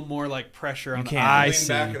 put a little more like pressure on the can. I Lean see.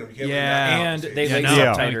 back on them. You can't lean Yeah. back. and they Yeah, lace no, up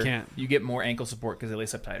you tighter. can't. You get more ankle support because they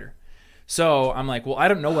lace up tighter. So I'm like, well, I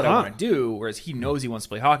don't know what I want to do. Whereas he knows he wants to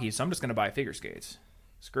play hockey, so I'm just going to buy figure skates.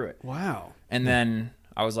 Screw it. Wow. And then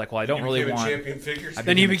I was like, well, I don't really Became a want champion figure skater.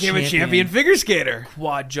 Then you became a champion figure skater.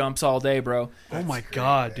 quad jumps all day, bro. Oh my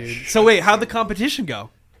god, dude. So wait, how'd the competition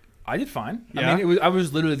go? I did fine. Yeah? I mean, I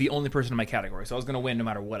was literally the only person in my category, so I was going to win no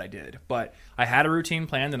matter what I did. But I had a routine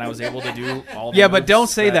planned, and I was able to do all the Yeah, but moves don't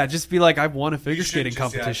say that. Just be like, I've won a figure You should skating just,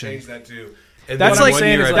 competition. change that too. And That's then like one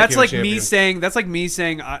saying year I that's became like a me champion. saying that's like me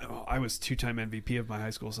saying I was 2-time MVP of my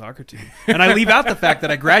high school soccer team, and I leave out the fact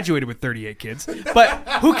that I graduated with 38 kids. But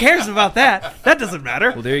who cares about that? That doesn't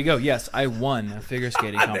matter. Well, there you go. Yes, I won a figure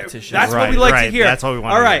skating competition. That's what Right, we like to right. hear. That's what we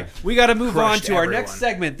want All to right, hear. we got to move on Crushed to our everyone. next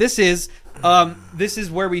segment. This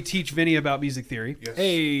is where we teach Vinny about music theory,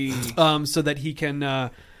 Hey. so that he can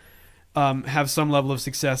have some level of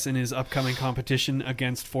success in his upcoming competition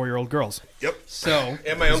against 4-year-old girls. Yep. So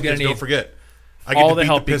And my own gonna kids, need don't forget. I all get to the beat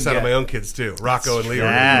help the he piss can out of get. my own kids too. Rocco and Leo.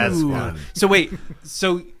 That's Ooh. fun. so wait,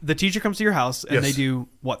 so the teacher comes to your house and Yes. they do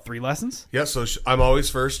what, 3 lessons? Yeah, so I'm always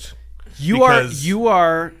first. You Because-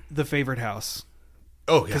 are the favorite house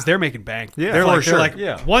Oh, yeah. because they're making bank. Yeah, they're for like sure.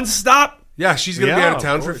 they're like one stop. Yeah, she's going to be Yeah, out of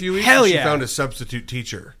town of for a few weeks. Hell and yeah. She found a substitute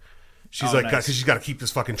teacher. She's Oh, like, nice. because she's got to keep this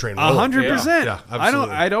fucking train rolling. 100%. Yeah, I don't.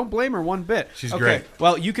 absolutely. I don't blame her one bit. She's okay. great.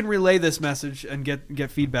 Well, you can relay this message and get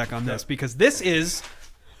feedback on this because this is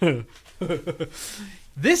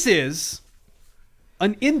this is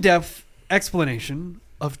an in-depth explanation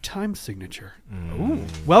of time signature. Ooh.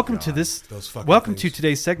 Welcome to this. Those fucking Welcome to things.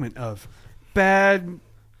 today's segment of bad.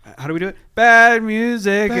 How do we do it? Bad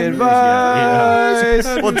music Bad advice. music.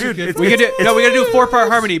 Bad Well, music dude, advice. We gotta do a 4-part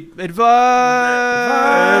harmony. Advice.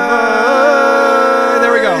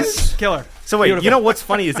 There we go. Killer. So wait, Beautiful. you know what's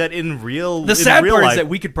funny is that in real The sad real part life, is that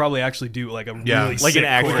we could probably actually do like a Yeah, really like sick an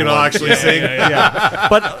actual We can all one. actually sing. yeah.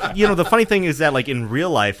 But the funny thing is that like in real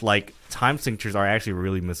life, like time signatures are actually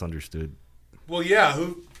really misunderstood. Well, yeah.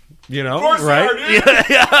 Who? You know, Of course they right? are, dude.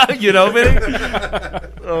 Yeah, you know, Vinny?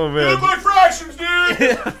 Oh man. My fractions, dude.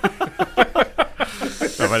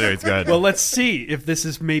 Oh, but anyways, go ahead. Well, let's see if this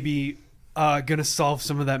is maybe gonna solve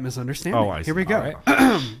some of that misunderstanding. Oh, I see. Here we go. All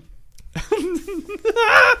right.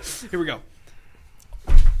 Here we go.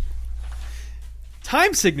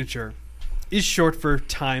 Time signature is short for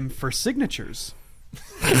time for signatures.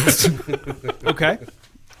 Okay.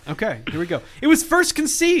 Okay, here we go. It was first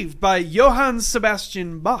conceived by Johann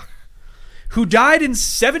Sebastian Bach, who died in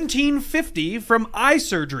 1750 from eye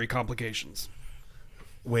surgery complications.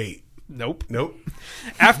 Wait. Nope. Nope.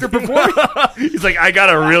 After performing, He's like, I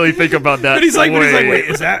gotta really think about that. but he's like, wait,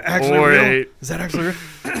 is that actually real? Wait. Is that actually real?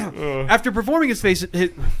 After performing his famous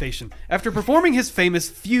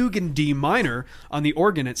fugue in D minor on the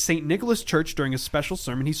organ at St. Nicholas Church during a special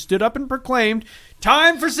sermon, he stood up and proclaimed,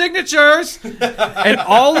 "Time for signatures!" And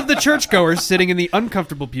all of the churchgoers sitting in the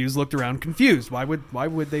uncomfortable pews looked around confused. Why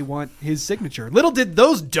would they want his signature? Little did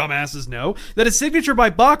those dumbasses know that a signature by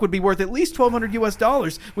Bach would be worth at least $1,200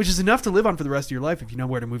 US, which is enough to live on for the rest of your life if you know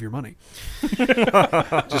where to move your money.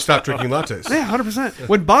 Just stop drinking lattes. Yeah, 100%.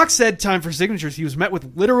 When Bach said time for signatures, he was met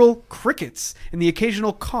with literal crickets and the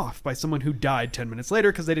occasional cough by someone who died 10 minutes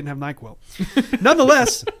later because they didn't have NyQuil.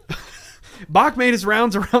 Nonetheless, Bach made his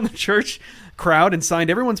rounds around the church crowd and signed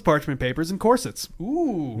everyone's parchment papers and corsets.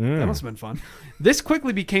 Ooh, that must have been fun. This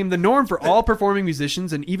quickly became the norm for all performing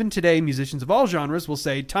musicians, and even today, musicians of all genres will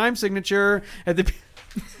say time signature at the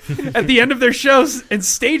at the end of their shows and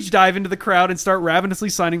stage dive into the crowd and start ravenously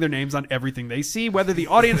signing their names on everything they see, whether the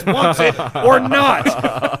audience wants it or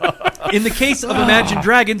not. In the case of Imagine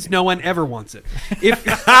Dragons, no one ever wants it.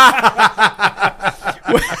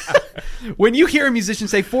 When you hear a musician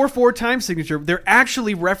say 4/4 time signature, they're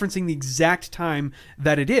actually referencing the exact time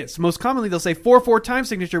that it is. Most commonly, they'll say 4/4 time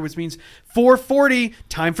signature, which means 4:40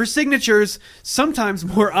 time for signatures. Sometimes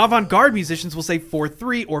more avant-garde musicians will say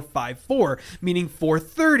 4/3 or 5/4, meaning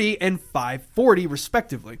 4:30 and 5:40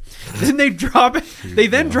 respectively. Then they drop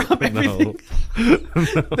everything.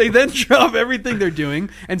 They then drop everything they're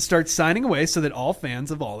doing and start signing away so that all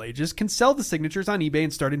fans of all ages can sell the signatures on eBay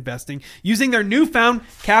and start investing using their newfound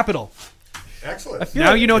capital. Excellent.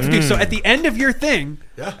 Now you know what to do. So at the end of your thing,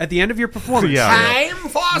 at the end of your performance, Time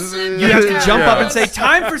for signatures. you have to jump up and say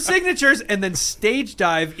time for signatures and then stage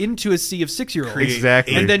dive into a sea of 6-year-olds.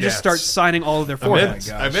 Exactly. And then just start signing all of their foreheads.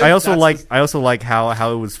 I also like how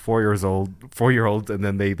it was 4-year-olds, and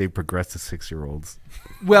then they progressed to 6-year-olds.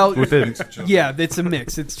 Well, yeah, it's a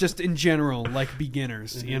mix. It's just in general like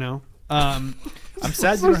beginners, you know. I'm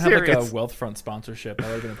sad you don't have like a Wealthfront sponsorship. That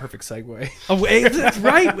would have been a perfect segue. Oh, that's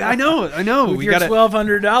right. I know. With your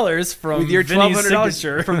 $1,200 from with your Vinny's $1,200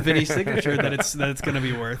 signature. from Vinny's signature that it's going to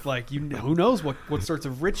be worth. Like, who knows what sorts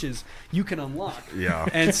of riches you can unlock. Yeah.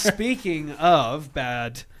 And speaking of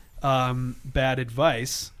bad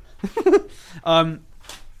advice,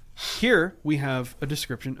 here we have a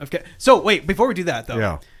description of. So wait, before we do that though.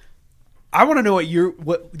 Yeah. I want to know what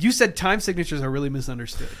you said. Time signatures are really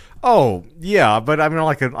misunderstood. Oh yeah, but I mean,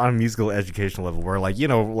 like on a musical educational level, where like you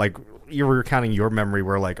were counting your memory,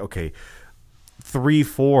 where like okay,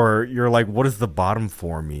 3/4, you're like, what does the bottom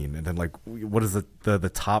 4 mean, and then like what does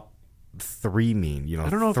the top 3 mean? You know, I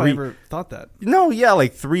don't know if I ever thought that. No, yeah,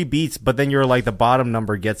 like 3 beats, but then you're like the bottom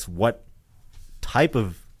number gets what type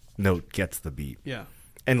of note gets the beat. Yeah,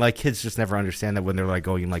 and like kids just never understand that when they're like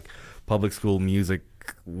going like public school music.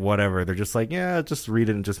 Whatever, they're just like, yeah, just read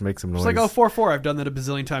it and just make some noise. It's like 4/4. I've done that a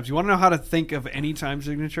bazillion times. You want to know how to think of any time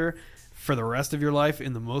signature for the rest of your life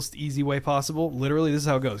in the most easy way possible? Literally, this is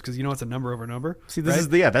how it goes, because you know it's a number over number. See, this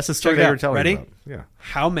right? is that's the story they were telling Ready? me about. Yeah.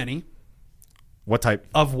 How many What type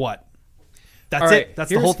of what? That's All right, it. That's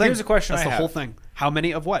the whole thing. Here's a question That's I the have. whole thing. How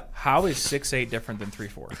many of what? How is 6/8 different than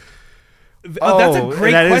 3/4? That's a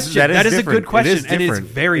great question. That is a good question, It is and it's different.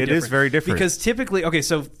 very It different. is very different. Because typically, okay,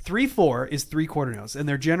 so 3/4 is 3 quarter notes, and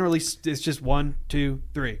they're generally it's just 1, 2,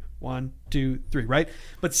 3, 1, 2, 3, right?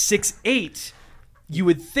 But 6/8, you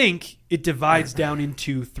would think it divides down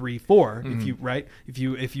into 3/4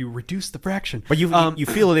 if you reduce the fraction. But you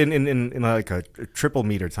feel it in like a triple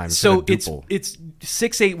meter time. So instead of duple. it's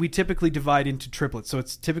 6/8. We typically divide into triplets, so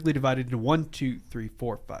it's typically divided into 1, 2, 3,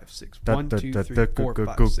 4, 5, 6. 1, 2, 3, 4,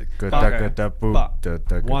 5, 6.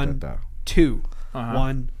 1, 2,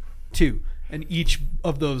 1, 2, and each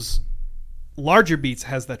of those larger beats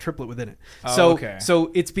has that triplet within it. So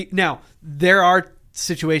it's now there are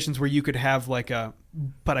situations where you could have like a.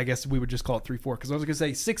 But I guess we would just call it 3/4 because I was going to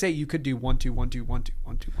say 6/8. You could do 1, 2, 1, 2, 1, 2,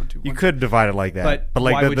 1, 2, 1, 2. You could divide it like that, but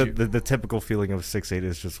like why would you? the typical feeling of 6/8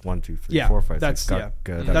 is just 1, 2, 3, Yeah, 4, 5, that's 6.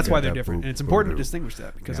 That's why they're different, and it's important to distinguish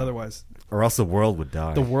that because otherwise, or else the world would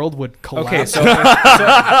die. the world would collapse. Okay, so all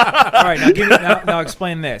right, now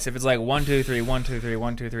explain this. If it's like 1, 2, 3, 1, 2, 3,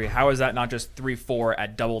 1, 2, 3, how is that not just 3/4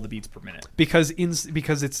 at double the beats per minute? because it's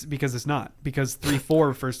not because 3/4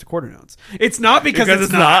 refers to quarter notes. It's not because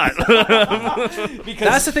it's not. Because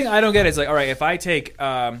That's the thing I don't get. It's like, all right, if I take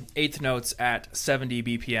eighth notes at 70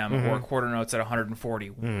 BPM or quarter notes at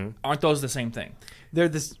 140, aren't those the same thing? they're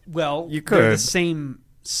this. Well, You they're the could. same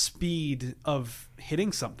speed of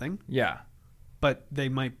hitting something, Yeah. but they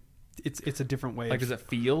might. It's a different way. Like, does it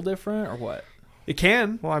feel different or what? It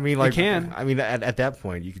can. Well, I mean, like, it can. I mean, at that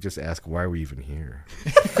point, you could just ask, why are we even here?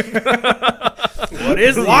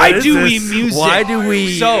 Why do we music? Why do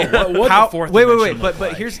we? So what how? the fourth Wait. dimension But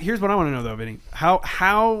look like? here's what I want to know though, Vinny.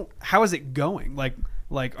 How is it going? Like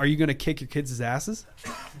are you going to kick your kids' asses?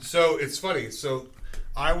 So it's funny. So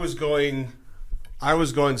I was going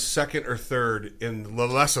second or third in the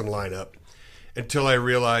lesson lineup until I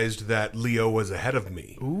realized that Leo was ahead of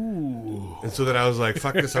me. Ooh. And so then I was like,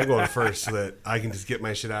 fuck this, I'm going first so that I can just get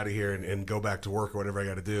my shit out of here and go back to work or whatever I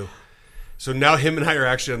got to do. So now him and I are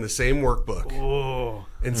actually on the same workbook. Oh.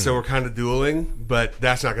 And so we're kind of dueling, but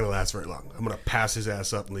that's not going to last very long. I'm going to pass his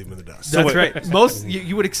ass up and leave him in the dust. That's right. Most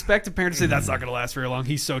you would expect a parent to say that's not going to last very long.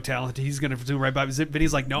 He's so talented. He's going to do right by his. But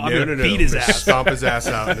he's like, no, I'm going to beat his ass. Stomp his ass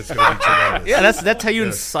out, and it's going to be tremendous. Yeah, that's how you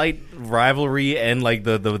incite rivalry and like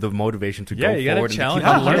the motivation to go you gotta forward. challenge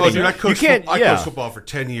and keep them. learning. Oh, dude, I coached yeah. football for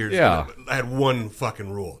 10 years. Yeah. I had one fucking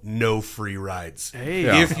rule: no free rides. Hey.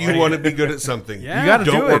 Yeah. If you want to be good at something, Yeah. You gotta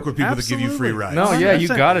don't do work it. with people that give you free rides. No, yeah, you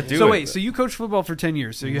 100%. gotta do so it. wait, so you coached football for 10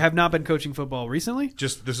 years. So you have not been coaching football recently?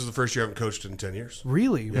 Just this is the first year I haven't coached in 10 years.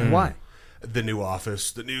 Really? Why? The new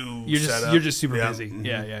office, the new You're just setup. you're just super Yeah. busy. Mhm.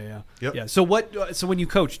 Yeah. Yep. Yeah. So what? So when you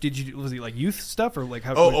coached, was it like youth stuff or like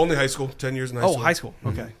how? Oh, only high school. 10 years in high Oh, school. high school.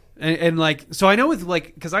 Okay. And like, so I know with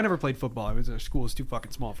like, because I never played football. Our school was too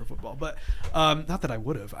fucking small for football. But not that I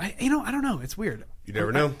would have. I don't know. It's weird. You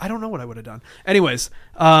never know. I don't know what I would have done. Anyways,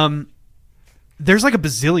 there's like a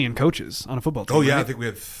bazillion coaches on a football team. Oh yeah, I right? think we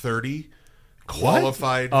had 30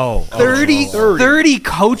 qualified. Oh, 30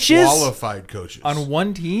 coaches. qualified coaches On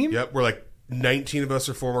one team? Yep, we're like 19 of us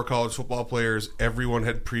are former college football players. Everyone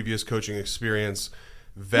had previous coaching experience.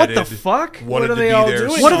 Vetted, What the fuck? Wanted What are to they be all there,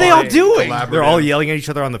 doing? What are they all smart, doing? collaborative. they're all yelling at each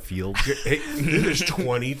other on the field. Hey, dude, there's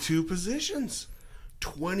 22 positions.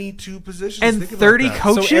 22 positions. And Think about 30 that.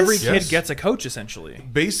 coaches? So every kid Yes. gets a coach, essentially.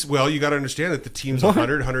 Well, you got to understand that the team's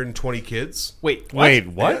 120 kids. Wait, what? Wait,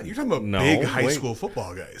 what? Yeah, you're talking about No, big high wait. school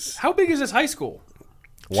football guys. How big is this high school?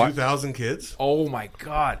 What? 2,000 kids. Oh my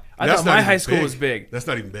god! I That's thought not my even high school was big. That's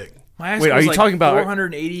not even big. My high Wait, school are was you like talking about-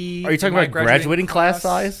 480? Are you talking my about graduating class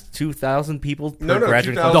size? 2,000 people per No,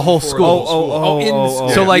 graduating 2,000 class? The whole for school. Oh, in the school.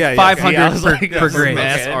 So like yeah, 500 yeah. I was per, like, per grade.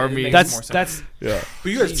 mass Okay, army. it makes That's more sense. that's Yeah.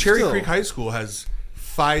 But you guys, Cherry still. Creek High School has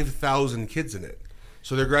 5,000 kids in it.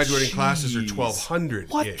 So their graduating classes are Jeez. 1,200.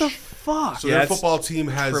 what the fuck. So Yeah, their it's football team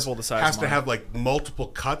triple the size has of to mine. have like multiple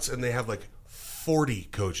cuts, and they have like 40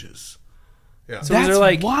 coaches. Yeah. So That's is there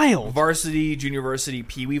like wild. varsity, junior varsity,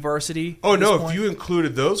 pee wee varsity? Oh at no! this If point? you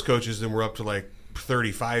included those coaches, then we're up to like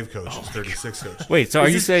 35 coaches, 36 coaches. Wait, so are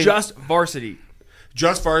Is you this saying just varsity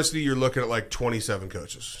Just varsity, you're looking at like 27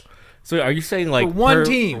 coaches. So are you saying like for one per-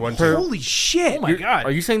 team? one team. Holy shit. Oh my god!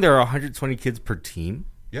 Are you saying there are 120 kids per team?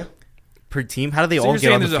 Yeah. Per team? How do they So all you're get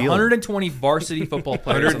saying on the there's field? 120 varsity football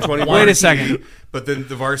players? 120. on one Wait a team. second. But then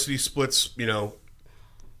the varsity splits,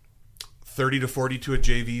 30 to 40 to a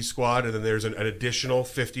JV squad, and then there's an additional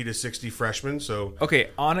 50 to 60 freshmen. So Okay,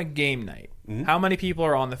 on a game night, Mm-hmm. how many people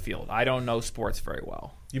are on the field? I don't know sports very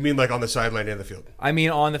well. you mean like on the sideline and the field? I mean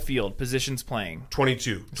on the field, positions playing.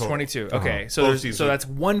 22. Total. 22. Okay, so Both there's, teams so are- that's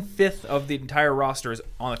 1/5 of the entire roster is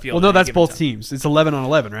on the field. Well, no, at any that's given both time. teams. It's 11 on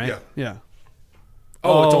 11, right? Yeah. Yeah.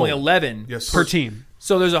 Oh, it's only 11 Yes. Per team.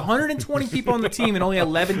 So there's 120 people on the team, and only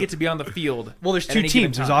 11 get to be on the field. Well, there's at two any given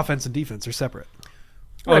teams. There's time. offense and defense. They're separate.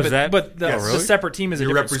 Oh, Right, is that? But the, Yes. the separate team is a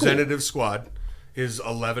Your different school. representative squad is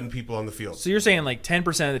 11 people on the field. So you're saying like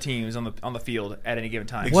 10% of the team is on the field at any given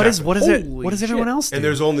time. What is it? Holy What does everyone shit. else do? And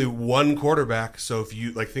there's only one quarterback, so if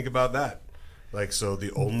you think about that. So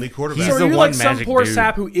the only quarterback. He's So the you're one like some magic poor dude.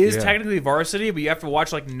 sap who is Yeah. technically varsity, but you have to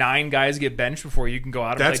watch like 9 guys get benched before you can go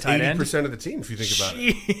out and That's play tight end. 80% of the team if you think about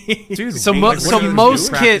it. Dude, so being- mo- what so do you do? most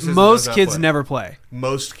Practices and most does not kids play. never play.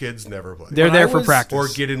 Most kids never play. They're When there I for was- practice. or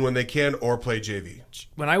get in when they can or play JV.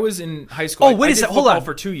 When I was in high school, Oh, wait I a did sec, hold football on.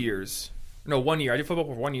 for 2 years. No, 1 year. I did football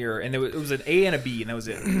for 1 year, and it was an A and a B, and that was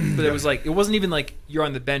it. But it was like it wasn't even like you're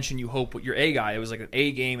on the bench and you hope you're A guy. It was like an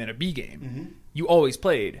A game and a B game. You always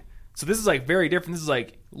played. So this is like very different. This is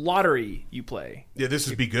like lottery you play. Yeah, this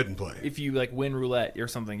is be good and play. If you like win roulette or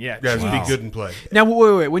something, yeah. Yeah, it's Wow. be good and play. Now,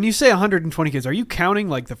 wait. When you say 120 kids, are you counting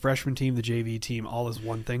like the freshman team, the JV team, all as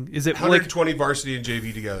one thing? Is it like 120 varsity and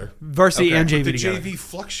JV together. varsity and But JV the together? JV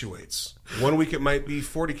fluctuates. 1 week it might be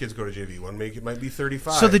 40 kids go to JV. 1 week it might be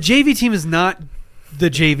 35. So the JV team is not the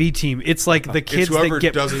JV team. It's like the it's kids whoever that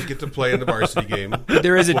get. doesn't get to play in the varsity game.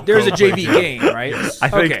 There's a will there's a go play JV game, right? I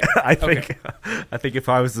think Okay. I think if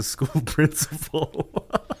I was the school principal,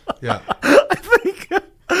 Yeah.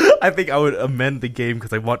 I think I would amend the game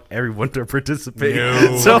because I want everyone to participate.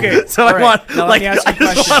 No. So, Okay, so all I right. want Now let like me ask you a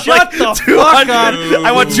I just question. want, Shut the fuck 200 up.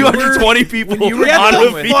 I want 220 people when you were on coaching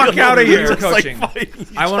the with- field. fuck outta when you here. were Just, like, coaching. fighting.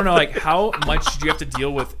 I want to know like how much did you have to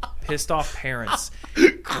deal with pissed off parents?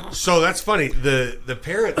 So that's funny. The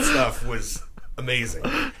parent stuff was amazing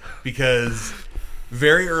because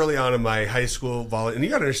very early on in my high school and you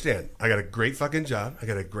got to understand, I got a great fucking job. I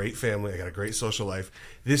got a great family. I got a great social life.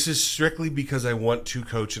 This is strictly because I want to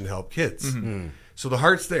coach and help kids. So the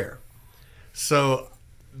heart's there. So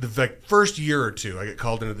the first year or two, I get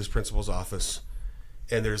called into this principal's office,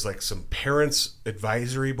 and there's like some parents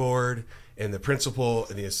advisory board and the principal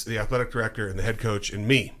and the athletic director and the head coach and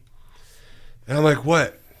me. And I'm like,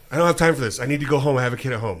 what? I don't have time for this. I need to go home. I have a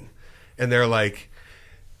kid at home. And they're like,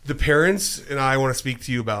 the parents and I want to speak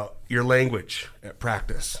to you about your language at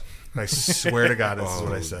practice. I swear to God, this is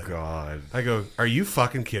what I said. God. I go, are you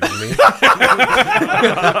fucking kidding me?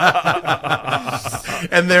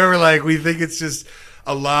 And they were like, we think it's just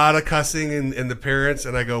a lot of cussing and the parents.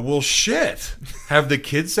 And I go, well, shit. Have the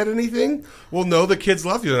kids said anything? Well, no, the kids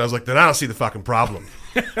love you. And I was like, then I don't see the fucking problem.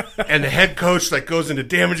 And the head coach like goes into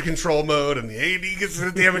damage control mode, and the AD gets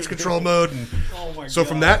into damage control mode. And so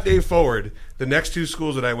from that day forward, the next two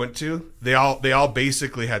schools that I went to, they all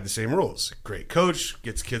basically had the same rules. Great coach,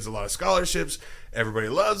 gets kids a lot of scholarships, everybody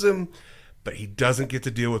loves him, but he doesn't get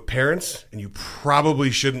to deal with parents, and you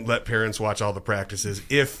probably shouldn't let parents watch all the practices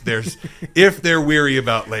if they're weary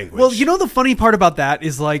about language. Well, you know the funny part about that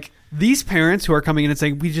is like these parents who are coming in and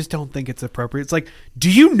saying we just don't think it's appropriate. It's like, do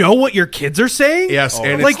you know what your kids are saying? Yes,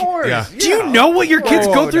 and like, do you know what your kids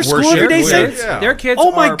go through school every day saying? Their kids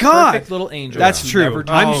Oh my are God. perfect little angels. That's true. Never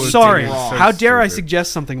do I'm anything sorry. wrong. How dare I stupid.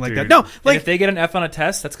 suggest something like that? Dude. No, And like if they get an F on a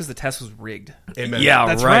test, that's because the test was rigged. Amen. Yeah,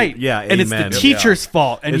 that's right. Yeah, and it's amen. the teacher's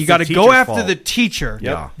fault, and It's you got to the go teacher's after fault. the teacher.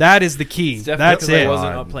 Yeah. That is the key. Definitely That's 'cause I it.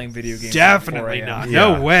 wasn't up playing video games. Definitely at 4 not. a.m.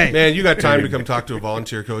 No Yeah. way. Man, you got time to come talk to a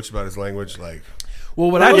volunteer coach about his language? Like, Well,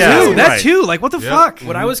 what That I was Yeah, too. That right. too. Like, what the Yeah. fuck?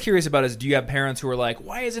 what I was curious about is, do you have parents who are like,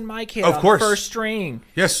 "Why isn't my kid Of on course. first string?"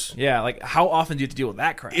 yes, Yeah, like how often do you have to deal with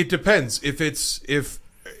that crap? it depends. If it's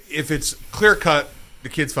clear cut, the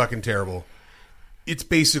kid's fucking terrible. It's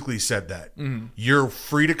basically said that you're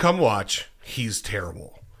free to come watch. He's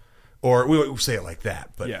terrible, or we won't say it like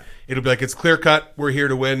that, but Yeah. it'll be like it's clear cut. We're here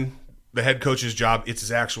to win. The head coach's job. It's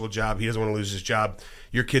his actual job. He doesn't want to lose his job.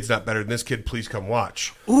 Your kid's not better than this kid. Please come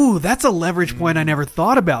watch. Ooh, that's a leverage point I never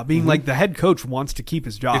thought about. Being like the head coach wants to keep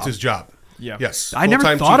his job. It's his job. Yeah. Yes. I never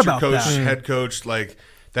Full-time thought teacher, about coach, that. Head coach, like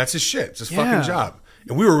that's his shit. It's his Yeah. fucking job.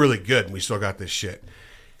 And we were really good, and we still got this shit.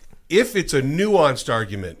 If it's a nuanced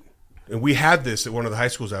argument, and we had this at one of the high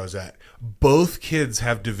schools I was at, both kids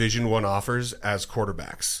have Division I offers as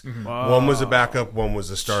quarterbacks. One was a backup, one was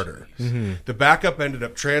a starter. The backup ended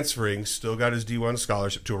up transferring, still got his D1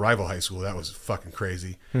 scholarship to a rival high school. That was fucking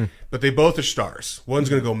crazy. But they both are stars. One's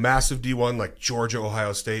going to go massive D1 like Georgia,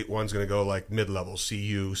 Ohio State. One's going to go like mid-level,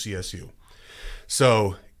 CU, CSU.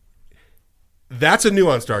 So that's a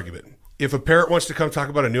nuanced argument. If a parent wants to come talk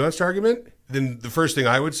about a nuanced argument, then the first thing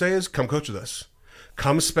I would say is come coach with us.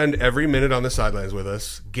 Come spend every minute on the sidelines with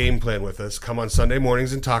us, game plan with us. Come on Sunday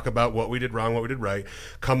mornings and talk about what we did wrong, what we did right.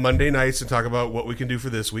 Come Monday nights and talk about what we can do for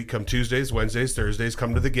this week. Come Tuesdays, Wednesdays, Thursdays,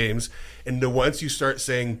 come to the games. And once you start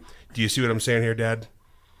saying, do you see what I'm saying here, Dad?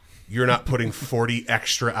 You're not putting 40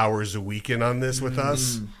 extra hours a week in on this with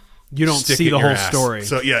us. you don't Stick see it the in your whole ass. story.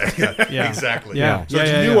 So yeah, exactly. Yeah. So Yeah,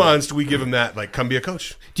 it's yeah, yeah. nuanced. We give them that, like, come be a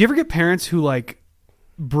coach. Do you ever get parents who like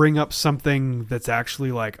bring up something that's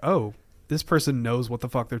actually like, oh, this person knows what the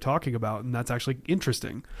fuck they're talking about, and that's actually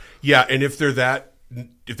interesting? Yeah, and if they're that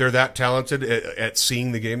talented at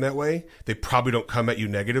seeing the game that way, they probably don't come at you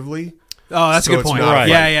negatively. Oh, that's So a good it's point. not a fight.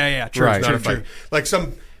 Yeah. True, Right. It's not a fight. Like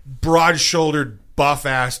some broad-shouldered,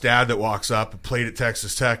 buff-ass dad that walks up and played at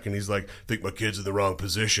Texas Tech, and he's like, "I think my kid's in the wrong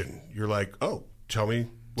position." You're like, "Oh, tell me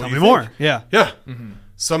what Tell you me more. think." Yeah. Yeah.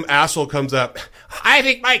 Some asshole comes up, "I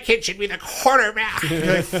think my kid should be the quarterback." You're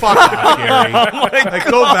like, fuck off, Gary. Like,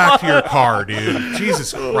 go back to your car, dude.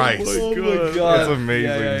 Jesus Christ. Oh my God. That's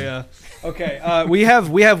amazing. Yeah. Okay, we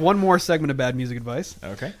have one more segment of bad music advice.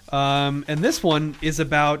 Okay. And this one is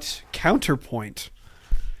about counterpoint.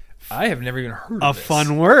 I have never even heard A of this.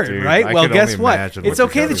 fun word, Dude, right? I Well, could guess only what? imagine It's what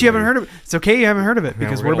okay the that you haven't counterpoint heard of it. It's okay you haven't heard of it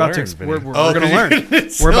because we're we're gonna about to learn, we're, Vinny. we're Oh, going to 'cause learn. you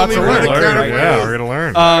didn't We're tell about me to what learn. a Learn, counterpoint yeah, is. we're gonna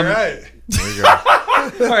learn. All right. There you go.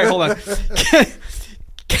 All right, hold on.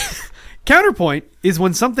 Counterpoint is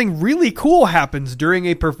when something really cool happens during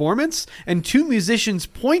a performance and two musicians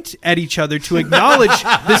point at each other to acknowledge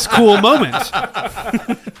this cool moment. Are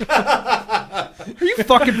you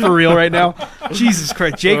fucking for real right now? Jesus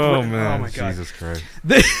Christ, Jake! Oh man, oh my God! Jesus Christ.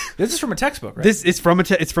 This is from a textbook, right? This is from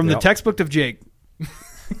it's from the Yep. textbook of Jake.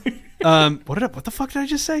 What the fuck did I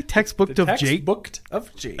just say? Textbook of Jake. Textbook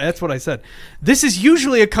of Jake. That's what I said. This is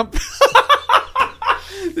usually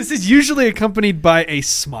This is usually accompanied by a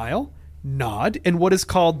smile, nod, and what is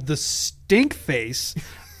called the stink face.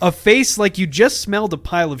 A face like you just smelled a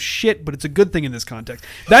pile of shit, but it's a good thing in this context.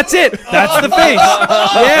 That's it. That's the face.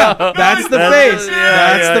 Yeah, that's the face.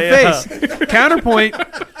 That's the face. Counterpoint.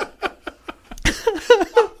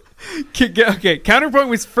 Okay, Counterpoint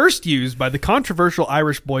was first used by the controversial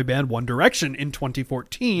Irish boy band One Direction in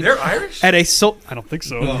 2014. They're Irish? At a I don't think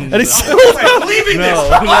so. At a I'm leaving this.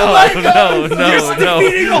 No,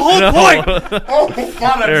 defeating the whole point. Oh,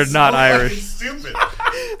 God, I'm They're so not fucking Irish. Stupid.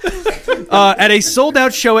 At a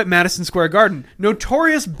sold-out show at Madison Square Garden.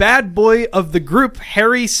 Notorious bad boy of the group,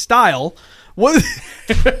 Harry Style, was...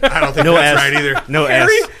 I don't think that's right either. No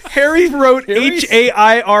Harry, S. Harry wrote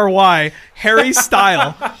H-A-I-R-Y, Harry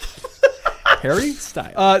Style. Harry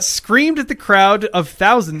Style. Screamed at the crowd of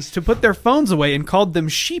thousands to put their phones away and called them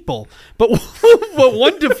sheeple. But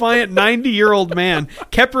one defiant 90-year-old man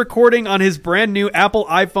kept recording on his brand new Apple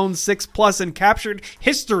iPhone 6 Plus and captured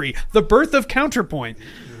history, the birth of Counterpoint.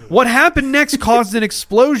 What happened next caused an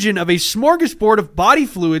explosion of a smorgasbord of body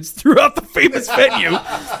fluids throughout the famous venue.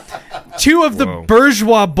 Two of the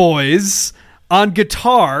bourgeois boys on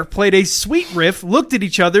guitar played a sweet riff, looked at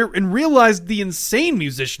each other, and realized the insane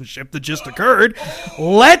musicianship that just occurred,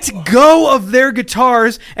 let go of their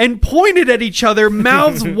guitars, and pointed at each other,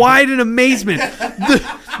 mouths wide in amazement.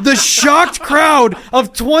 The shocked crowd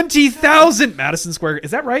of 20,000... Madison Square...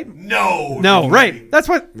 Is that right? No, right. That's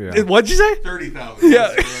what... Yeah. What'd you say? 30,000.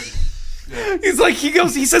 Yeah. He's like,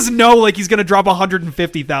 he says no, like he's going to drop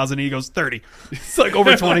 150,000, and he goes 30. It's like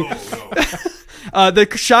over 20. The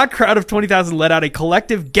shocked crowd of 20,000 let out a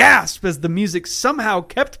collective gasp as the music somehow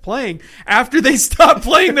kept playing after they stopped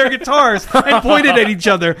playing their guitars and pointed at each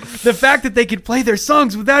other. The fact that they could play their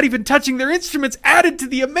songs without even touching their instruments added to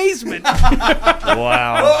the amazement.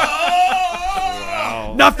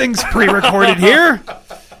 Wow. Nothing's pre-recorded here.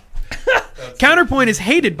 Counterpoint is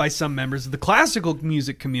hated by some members of the classical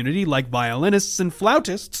music community, like violinists and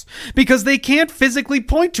flautists, because they can't physically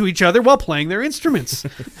point to each other while playing their instruments.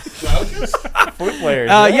 Flautist? Flute players.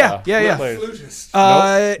 Yeah. Flutist.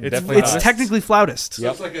 Definitely It's not. technically flautist. So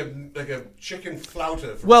it's like a chicken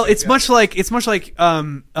flauta. from Well, it's Chicken. much like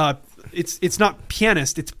it's not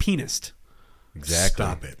pianist, it's pianist. Exactly.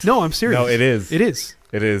 Stop it. No, I'm serious. No, it is. It is.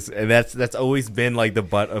 It is, and that's always been like the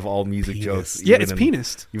butt of all music jokes. Yeah, even it's in-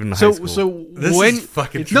 pianist. Even in so high school. so This when is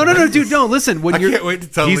fucking no, tremendous. dude, no, listen. When I you're can't wait to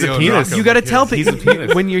tell He's a Leo pianist. Rocco you got to my tell kids.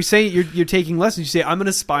 people when you say you're taking lessons. You say I'm an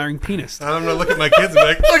aspiring pianist. I'm gonna look at my kids and be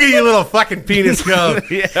like, "Look at you, little fucking penis go!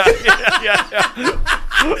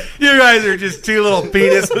 You guys are just two little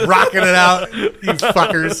penis rocking it out, you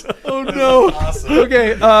fuckers." Oh no!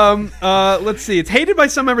 Okay, let's see. It's hated by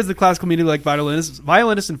some members of the classical community, like violinists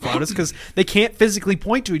and flautists, because they can't physically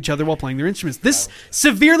point to each other while playing their instruments. This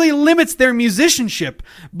severely limits their musicianship,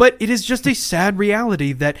 but it is just a sad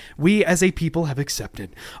reality that we as a people have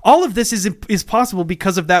accepted. All of this is possible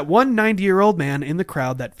because of that one 90-year-old man in the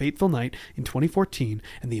crowd that fateful night in 2014,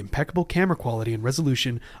 and the impeccable camera quality and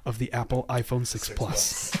resolution of the Apple iPhone 6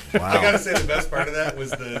 Plus. I gotta say, the best part of that was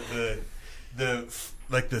the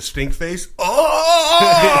like the stink face.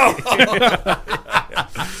 Oh!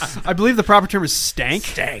 I believe the proper term is stank.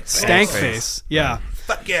 Stank face. Yeah.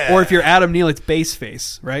 Fuck yeah! Or if you're Adam Neal, it's bass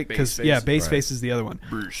face, right? Because Bass face. bass face is the other one.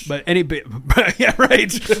 But yeah,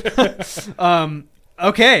 right.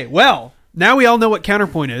 Okay, well, now we all know what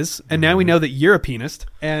counterpoint is, and now we know that you're a pianist.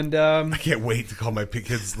 And I can't wait to call my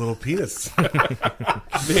kids little penis.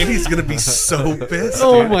 Mandy's gonna be so pissed.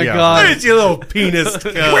 oh my Where god, did your little penis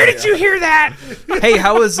go? where did you hear that? Hey,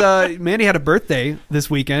 how was Mandy had a birthday this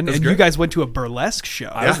weekend, and you great. guys went to a burlesque show.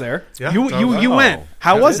 I was there. Yeah, You went.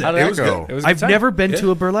 How was it? How did It that was go? It was a good I've time. never been to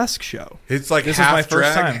a burlesque show. It's like This was half my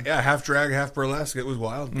first drag, time. yeah, half drag, half burlesque. It was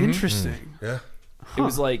wild. Interesting. Yeah, It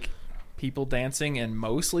was like people dancing and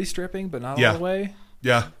mostly stripping, but not Yeah. all the way.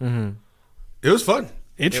 yeah. It was fun.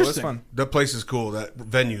 Interesting. It was fun. That place is cool. That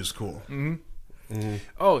venue's cool.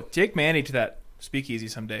 Oh, take Manny to that speakeasy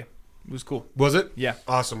someday. It was cool. Was it? Yeah.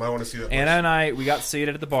 Awesome. I want to see that. place. Anna and I, we got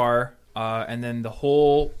seated at the bar, and then the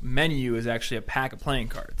whole menu is actually a pack of playing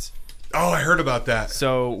cards. Oh, I heard about that.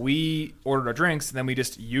 So we ordered our drinks, and then we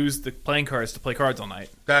just used the playing cards to play cards all night.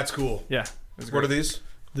 That's cool. Yeah. It was What are great. these?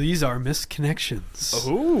 These are misconnections.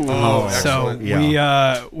 Ooh. Oh, So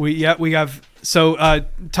excellent. we have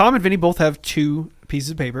Tom and Vinny both have two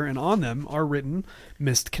pieces of paper, and on them are written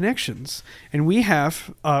missed connections, and we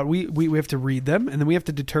have we have to read them, and then we have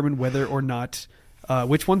to determine whether or not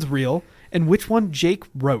which one's real and which one Jake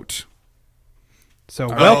wrote. So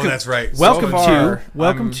welcome. that's right. Welcome So far,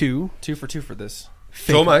 welcome I'm to 2 for 2 for this.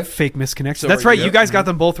 fake, So am I. fake misconnections. So That's we're right. good. You guys got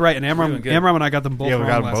them both right, and Amram Doing good. and I got them both Yeah, wrong we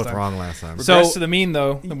got them last both time. wrong last time. So- Regress to the mean,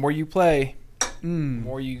 though. The more you play, the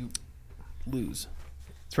more you lose.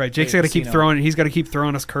 That's right. Jake's Hey, got to keep casino. throwing. He's got to keep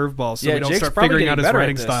throwing us curveballs so we don't Jake's start probably figuring getting out his better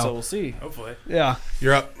writing at this, style. So we'll see. Hopefully. Yeah.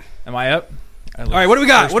 You're up. Am I up? All right. What do we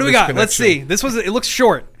got? First What do we got? Let's see. misconnection. This was. It looks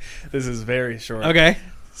short. This is very short. Okay.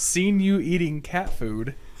 Seen you eating cat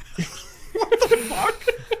food.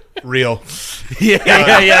 Real.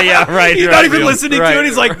 yeah. Right. He's not even listening to it.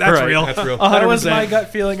 He's like, "That's Right. real." That's real. That was 100%. my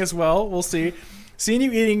gut feeling as well. We'll see. Seen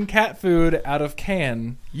you eating cat food out of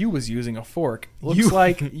can. You was using a fork. Looks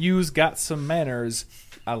like you's got some manners.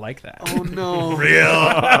 I like that. Oh no. Real.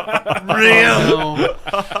 Oh, no.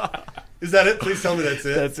 Is that it? Please tell me that's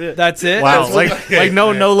it. That's it. That's it. Wow, Okay. like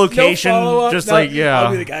no location, follow-up, just no- like yeah.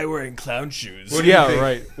 I'll be the guy wearing clown shoes. What do you Yeah, think?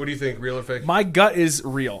 right. What do you think? Real or fake? My gut is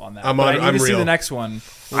real on that. I'm but on- I need I'm to see real. the next one.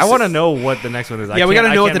 I want to know what the next one is. Yeah, we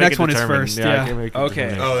gotta know what the make next it one is determined. first, I yeah. can't make it Okay.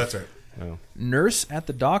 determined. Oh, that's right. Nurse at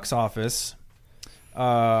the doc's office.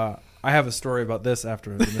 I have a story about this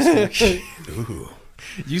after the mistake. Ooh.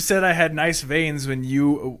 You said I had nice veins when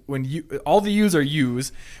you all the U's are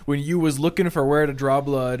U's when you was looking for where to draw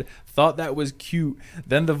blood. Thought that was cute.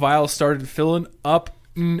 Then the vial started filling up.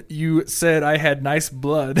 You said I had nice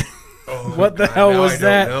blood. Oh, What the God, hell now was I don't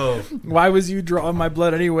that? know. Why was you drawing my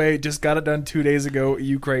blood anyway? Just got it done 2 days ago.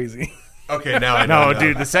 You crazy? Okay, now I know. No,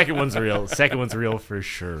 dude, the second one's real. Second one's real for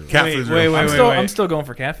sure. Cat Wait, food's wait, real. wait, I'm still going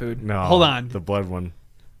for cat food. No, Hold on. the blood one.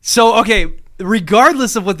 So, okay,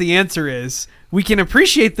 regardless of what the answer is, we can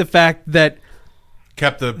appreciate the fact that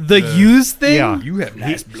Kept the use thing. Yeah. You have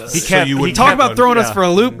nice blood. He So kept. you he would Talk kept- about throwing us yeah. for a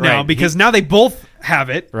loop now Right. because now they both have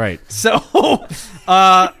it. Right. So,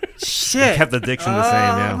 shit. Kept the diction the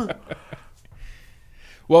same. Yeah.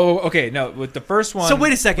 Well, okay, no. With the first one, So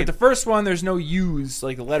wait a second. With the first one, there's no U's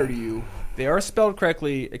like the letter U. They are spelled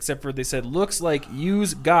correctly, except for they said looks like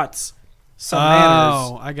U's gots some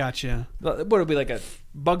Oh, I got you. manners. What would it be like a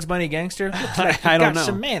Bugs Bunny gangster? Looks like I you don't got know.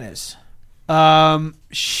 some manners.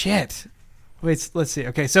 Shit. Wait, let's see.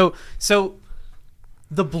 Okay, so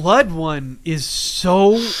the blood one is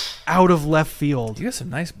so out of left field. You got some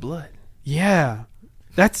nice blood. Yeah,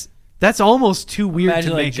 that's almost too weird Imagine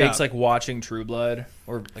to like make Jake's up. like watching True Blood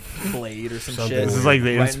or like Blade or some Something shit. This is like the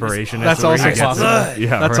Right in this- inspiration. That's where he also gets possible. it.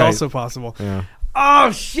 Yeah, That's right. also possible. Yeah.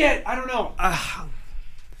 Oh shit! I don't know.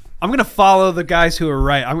 I'm gonna follow the guys who are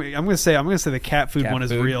right. I'm gonna say the cat food Cat one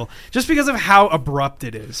is food. real, just because of how abrupt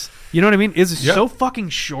it is. You know what I mean? It's Yep. so fucking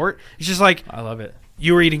short. It's just like I love it.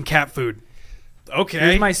 you were eating cat food. Okay,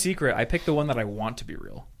 Here's my secret. I picked the one that I want to be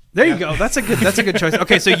real. there you go. That's a good choice.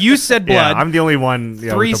 Okay, so you said Yeah, blood. I'm the only one.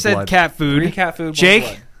 Yeah, 3 with the said blood. cat food. 3 cat food, 1 Jake?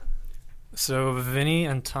 blood. So Vinny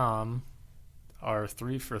and Tom are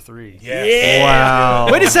 3 for 3. Yes.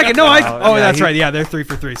 Wow. Wait a second. No, Wow. Oh, Yeah, that's he- right. Yeah, they're 3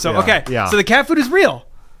 for 3. So Yeah. okay. Yeah. So the cat food is real.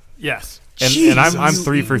 Yes. And I'm Jesus.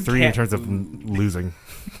 3 for 3 in Cat terms of food. losing.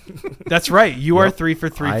 That's right. You are Yep. 3 for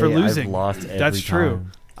 3 for I've losing. lost every That's true.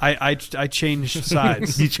 time. I changed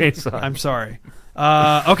sides. You changed sides. I'm sorry.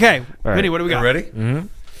 Okay, right. Vinny, what do we You got? ready? Mhm.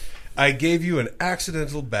 I gave you an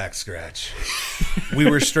accidental back scratch. We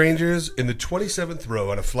were strangers in the 27th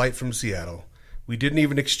row on a flight from Seattle. We didn't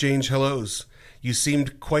even exchange hellos. You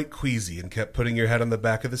seemed quite queasy and kept putting your head on the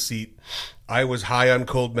back of the seat. I was high on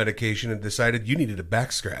cold medication and decided you needed a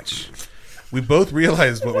back scratch. We both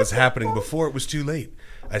realized what was happening before it was too late.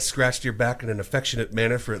 I scratched your back in an affectionate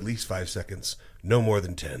manner for at least 5 seconds, no more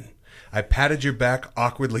than 10. I patted your back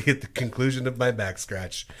awkwardly at the conclusion of my back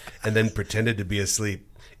scratch and then pretended to be asleep.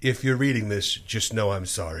 If you're reading this, just know I'm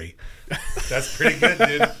sorry. That's pretty good,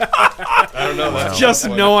 dude. I don't know. That's Just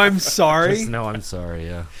know I'm sorry. Just know I'm sorry.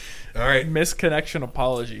 Yeah. All right. Misconnection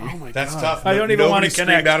apology. Oh my That's God. tough. I don't even Nobody wanna screamed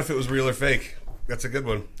connect. out if it was real or fake. That's a good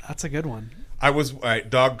one. That's a good one. All right,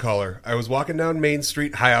 dog collar. I was walking down Main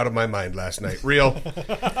Street high out of my mind last night. Real.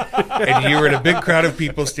 And you were in a big crowd of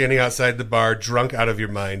people standing outside the bar, drunk out of your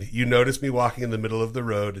mind. You noticed me walking in the middle of the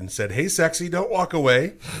road and said, "Hey, sexy, don't walk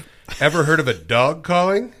away." Ever heard of a dog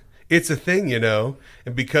calling? It's a thing, you know.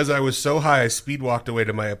 And because I was so high, I speed walked away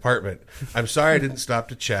to my apartment. I'm sorry I didn't stop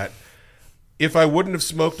to chat. If I wouldn't have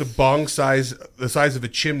smoked a bong the size of a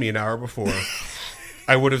chimney an hour before,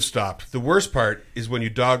 I would have stopped. The worst part is when you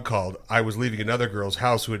dog called, I was leaving another girl's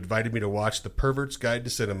house who invited me to watch The Pervert's Guide to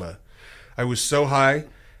Cinema. I was so high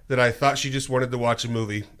that I thought she just wanted to watch a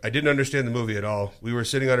movie. I didn't understand the movie at all. We were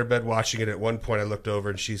sitting on her bed watching it. At one point, I looked over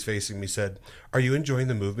and she's facing me, said, "Are you enjoying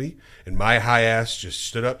the movie?" And my high ass just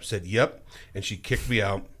stood up, said, "Yep," and she kicked me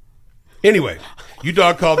out. Anyway, you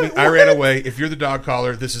dog called me. I ran away. If you're the dog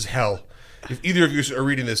caller, this is hell. If either of you are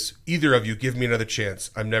reading this, either of you give me another chance.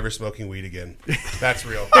 I'm never smoking weed again. That's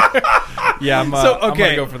real. Yeah, I'm So, I'm okay.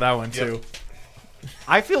 gonna go for that one too.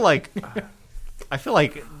 I feel like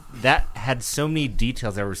that had so many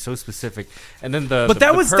details that were so specific, and then But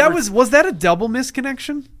that was that a double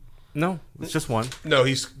misconnection? no, it's just one. No,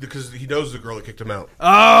 because he knows the girl that kicked him out.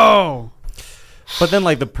 Oh, But then,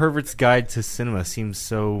 like, The Pervert's Guide to Cinema seems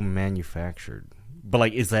so manufactured. But,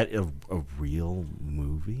 like, is that a real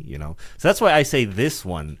movie? You know, so that's why I say this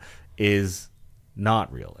one is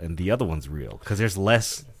not real, and the other one's real because there's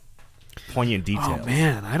less poignant details. oh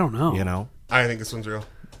man, I don't know. You know, I think this one's real.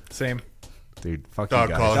 Same. dude, fuck Dog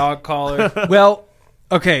you guys. collar. Dog collar. Well,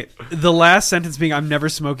 Okay, the last sentence being, "I'm never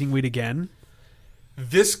smoking weed again."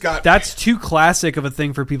 This got That's too classic of a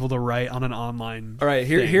thing for people to write on an online. All right,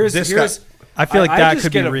 thing. here's This I feel like I that just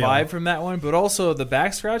could get be a real. vibe from that one, but also the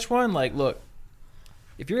back scratch one. Like, look,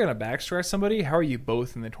 if you're gonna back scratch somebody, how are you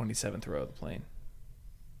both in the 27th row of the plane?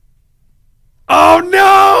 Oh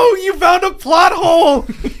no! You found a plot hole.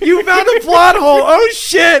 You found a plot hole. Oh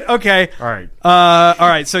shit. Okay. All right. All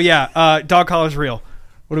right. So yeah, dog collar's real.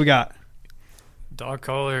 What do we got? Dog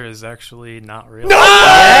collar is actually not real. See,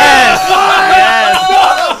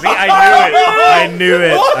 I knew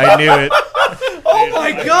it. Oh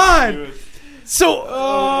my god! So,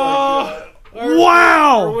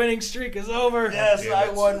 wow! Our winning streak is over. Yes, I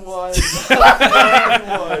won one.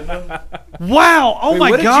 Wow! Oh Wait, my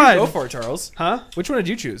what did god! you go for, Charles? Huh? Which one did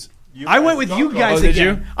you choose? I went with you guys Oh, did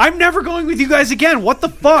again. you? I'm never going with you guys again. What the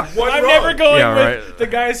fuck? I'm never going Yeah, with right. the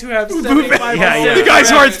guys who have 75%. Yeah. The guys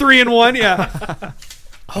who are 3-1. Yeah.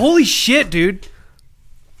 Holy shit, dude!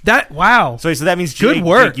 Wow. So that means Good Jake,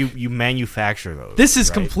 work. You manufacture those. This is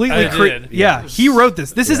right? completely I did. Yeah, he wrote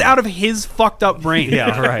this. This is out of his fucked up brain.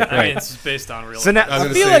 Yeah, right. I mean, it's based on real. So now, I was I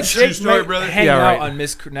gonna feel say, like true Jake story, might brother. hang Yeah, out right. on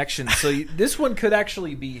misconnections. So this one could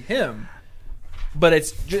actually be him, but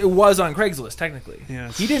it was on Craigslist technically.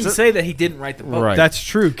 Yes. He didn't say that he didn't write the book. Right. That's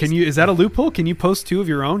true. Is that a loophole? Can you post 2 of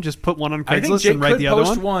your own? Just put one on I think Craigslist Jake and write could the other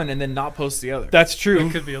post one? one and then not post the other. That's true.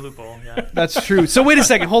 it could be a loophole. Yeah. That's true. So wait a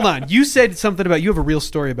second. Hold on. You said something about you have a real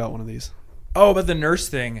story about one of these. Oh, but the nurse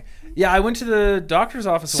thing. Yeah, I went to the doctor's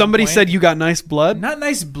office. at one Somebody point. said you got nice blood. Not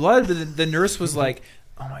nice blood, but the nurse was like,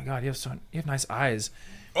 "Oh my god, you have nice eyes."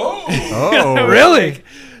 oh, Really?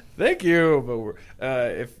 Thank you, but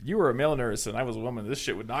if you were a male nurse and I was a woman, this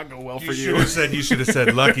shit would not go well for you. You should have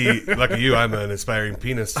said, lucky you, I'm an aspiring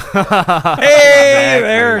penis. Hey,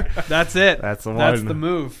 there. That's it. That's the That's one. the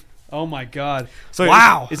move. Oh my god. So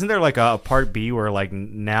wow. Isn't there like a part B where like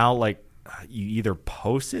now like you either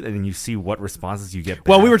post it and then you see what responses you get back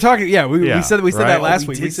Well, we were talking. Yeah, we Yeah, said right? that last We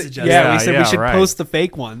week. did We said, suggest yeah, that. we said Yeah, we should right. post the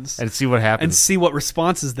fake ones and see what happens. and see what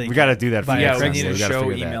responses they we get. got to do that for Via Yeah, next we Craigslist. need a episode. We gotta show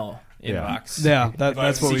figure that. email Yeah. inbox. Yeah,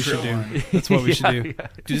 that's what we should secret do. one. That's what we should do.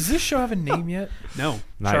 Does this show have a name yet? No,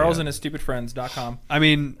 Not Charles yet. and his stupidfriends.com. I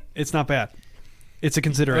mean it's not bad. It's a I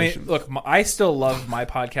consideration. mean, look, I still love my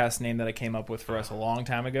podcast name that I came up with for us a long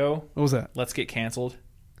time ago. What was that? Let's Get Canceled.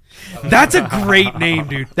 That's a great name,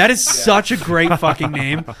 dude. That is such a great fucking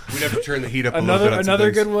name. We'd have to turn the heat up a little bit. Another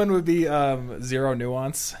on some good one would be Zero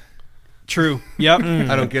Nuance. True. Yep. things.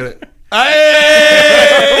 I don't get it.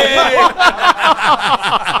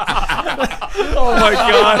 Oh my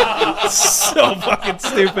god, so fucking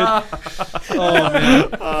stupid. Oh man.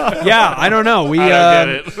 Yeah, I don't know. We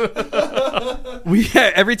we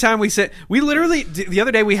every time we said we literally the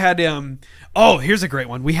other day we had oh, here's a great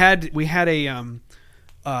one. We had a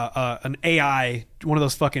an AI, one of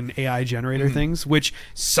those fucking AI generator things, which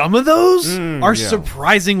some of those are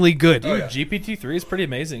surprisingly good. Dude, GPT-3 is pretty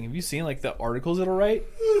amazing. Have you seen like the articles it'll write?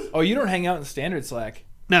 Oh, you don't hang out in standard Slack.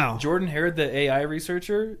 No. Jordan Harrod, the AI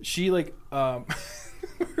researcher, she like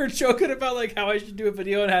we were joking about like how I should do a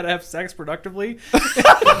video on how to have sex productively.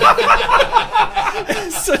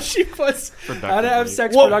 So she puts how to have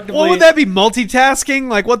sex productively. What would that be? Multitasking?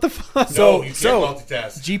 Like what the fuck? No, you can't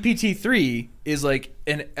multitask. GPT-3 is like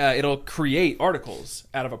it'll create articles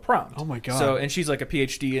out of a prompt. Oh my God. So and she's like a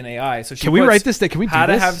PhD in AI. So she Can we puts write this down? Can we do how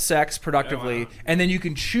to this? have sex productively, and then you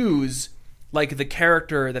can choose like the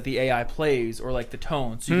character that the AI plays or like the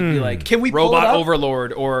tone. So you can be like, Can we pull robot it up?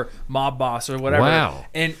 overlord or mob boss or whatever. Wow.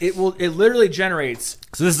 And it literally generates.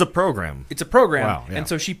 So this is a program. It's a program. Wow, yeah. And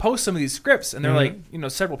so she posts some of these scripts and they're like,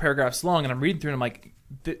 several paragraphs long, and I'm reading through and I'm like,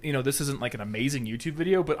 this isn't like an amazing YouTube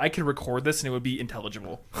video, but I could record this and it would be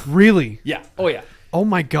intelligible. Really? Yeah. Oh yeah. Oh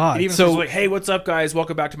my god. It even So says like, hey, what's up, guys?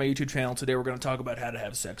 Welcome back to my YouTube channel. Today we're going to talk about how to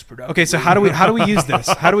have sex productively. okay, so how do we use this?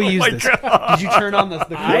 How do we use this? Did you turn on the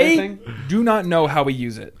camera I thing? do not know how we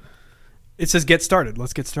use it. It says get started.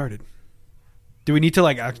 Let's get started. Do we need to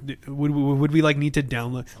like would we like need to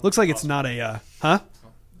download? Looks like it's not a huh?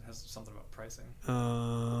 It has something about pricing.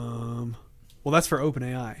 Well, that's for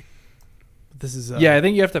OpenAI. This is Yeah, I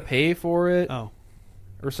think you have to pay for it Oh,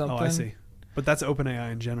 or something. I see. But that's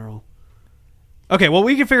OpenAI in general. Okay, well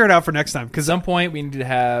we can figure it out for next time At because some point, we need to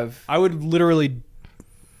have. I would literally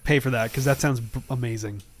pay for that because that sounds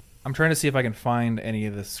amazing. I'm trying to see if I can find any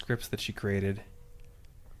of the scripts that she created.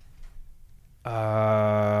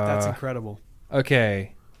 That's incredible.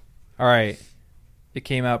 Okay. All right. It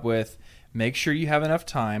came up with make sure you have enough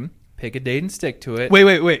time, pick a date and stick to it.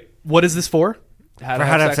 Wait. What is this for? How For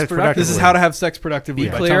how to have sex productively. This is how to have sex productively. Be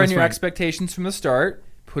by clear on Thomas your Frank. expectations from the start.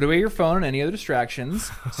 Put away your phone and any other distractions.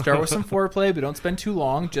 Start with some foreplay, but don't spend too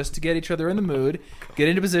long just to get each other in the mood. Get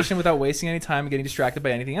into position without wasting any time and getting distracted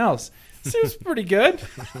by anything else. Seems pretty good.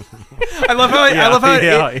 I love how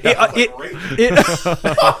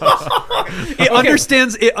it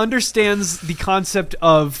understands the concept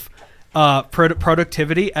of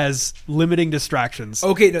productivity as limiting distractions.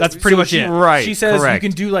 Okay, that's pretty much it. Right. She says correct. you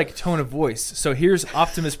can do like tone of voice. So here's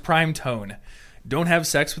Optimus Prime tone. Don't have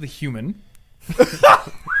sex with a human.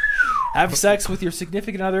 Have sex with your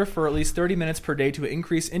significant other for at least 30 minutes per day to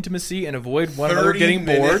increase intimacy and avoid one another getting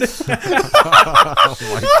bored. Oh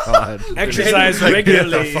my god. Exercise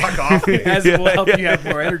regularly, Fuck off. as it will help you have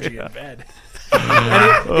more energy in bed.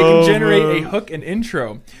 And it can generate a hook and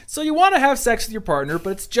intro. So you want to have sex with your partner,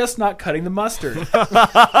 but it's just not cutting the mustard.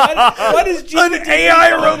 What is GPT? An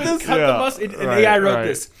AI wrote this? Cut the mustard. An AI wrote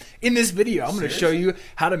this. In this video, I'm going to show you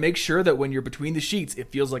how to make sure that when you're between the sheets, it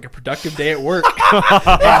feels like a productive day at work.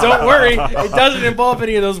 And don't worry, it doesn't involve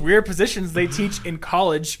any of those weird positions they teach in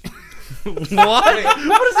college. What? What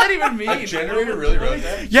does that even mean? A generator really wrote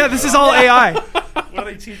that? Yeah, this is all AI. What do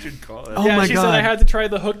they teach in college? Oh my she god. said I had to try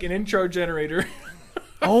the hook and intro generator.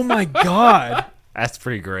 Oh my god. That's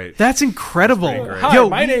pretty great. That's incredible. Hi, Yo,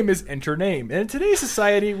 my name is Enter Name, and in today's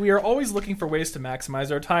society, we are always looking for ways to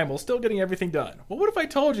maximize our time while still getting everything done. Well, what if I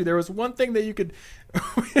told you there was one thing that you could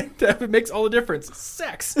that makes all the difference?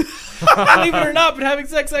 Sex. Believe it or not, but having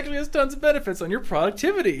sex actually has tons of benefits on your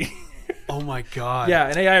productivity. oh my god. Yeah,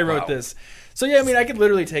 an AI wrote this. So yeah, I mean, I could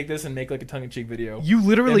literally take this and make like a tongue-in-cheek video. You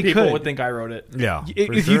literally and people could. would think I wrote it. Yeah.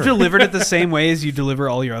 If you delivered it the same way as you deliver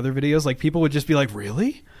all your other videos, like people would just be like,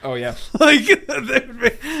 "Really?" Oh yeah. Like,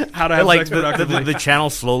 how to have like sex the productively. channel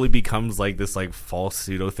slowly becomes like this like false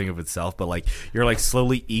pseudo thing of itself, but like you're like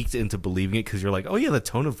slowly eked into believing it because you're like, oh yeah, the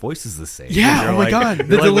tone of voice is the same. Yeah. You're Oh my like- god. you're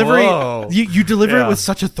The like, delivery. whoa. You deliver it Yeah. with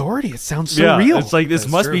such authority. It sounds so yeah, real. it's like this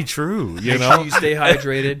must true. be true. You Make know. sure you stay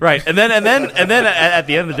hydrated. Right, and then at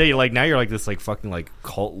the end of the day, you're like now you're like this like fucking like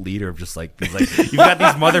cult leader of just like these like you've got these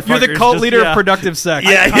motherfuckers. You're the cult just- leader yeah. of productive sex.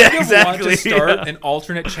 Yeah, I yeah, kind of exactly. want to start Yeah. an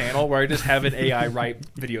alternate channel where I just have an AI write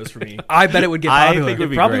videos for me. I bet it would get I popular. think it would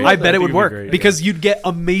be probably great. would. I bet it would think work be great, because you'd get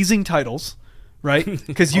amazing titles, right?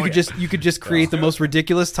 Because you Oh, could just create the most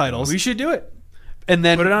ridiculous titles, We should do it. and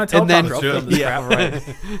then Put it on a and then teleprompter. I'll film this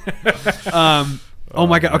crap. right. Oh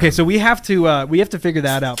my god. Okay, so we have to figure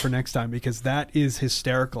that out for next time because that is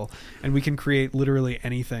hysterical, and we can create literally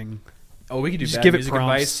anything. Oh, we could do Just bad give it music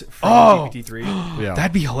prompts. advice from Oh! GPT-3. Yeah.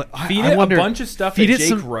 That'd be hilarious. Feed I it wonder, a bunch of stuff that feed it Jake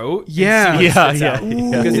some- wrote. Yeah. Yeah, yeah.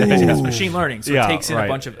 Because yeah. it has machine learning, so Yeah, it takes in right. a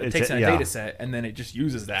bunch of It's takes in a yeah. data set, and then it just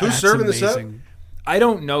uses that. Who's serving this up? amazing. I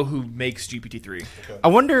don't know who makes GPT-3. I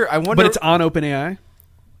wonder. But it's on OpenAI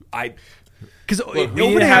I because look, we need to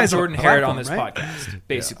OpenAI have is a Jordan Harrod on platform, this right? podcast.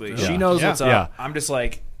 Basically, Yeah. she knows Yeah. what's up. Yeah. I'm just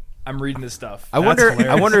like, I'm reading this stuff. I wonder. hilarious.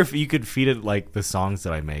 I wonder if you could feed it like the songs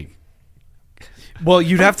that I make. Well,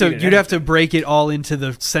 you'd have feed it to have to break it all into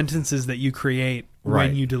the sentences that you create Right.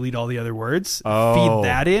 when you delete all the other words. Oh. Feed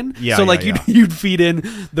that in. Yeah, So yeah, like yeah. you'd feed in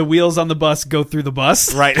the wheels on the bus go through the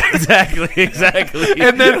bus. Right. Exactly.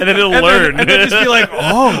 And then it'll and learn. then, and then just be like,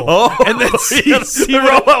 oh, and then see the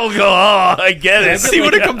robot will go. Oh, I get it. see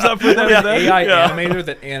what it comes up with. There's an After that. AI Yeah. animator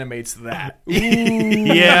that animates that.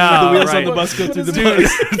 Yeah, The wheels on right. the bus go through the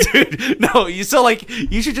bus. Dude, no,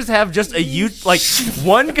 you should just have just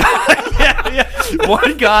one guy. Yeah.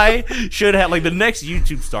 One guy should have like the next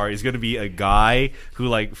YouTube star is going to be a guy who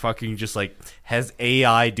like fucking just like has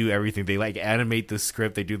AI do everything. They like animate the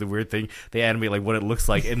script. They do the weird thing. They animate like what it looks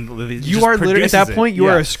like, and it You just are literally at that produces it. point. You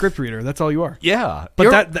Yeah. are a script reader. That's all you are. Yeah, But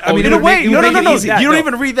You're- that- I mean, in it a would way, make- it would make it no. easy. You don't No.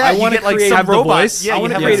 even read that. I You want get to like create some have the robot. voice. Yeah, I you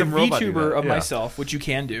want to have create a some robot do VTuber that. of Yeah. myself, which you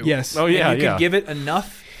can do. Yes. Oh yeah, And you yeah. can give it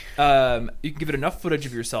enough. You can give it enough footage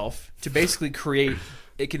of yourself to basically create.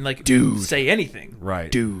 It can like say anything,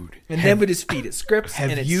 Right, Dude, and then we just feed it scripts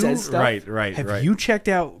have and it you- says stuff. Right. have you checked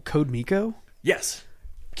out Code Miko? Yes.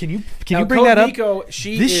 Can you Now, bring that up? Miko,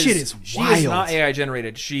 she This is, shit is She wild. is not AI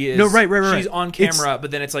generated. She is No, right. She's on It's- camera,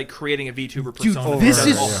 but then it's like creating a VTuber Dude, persona. this for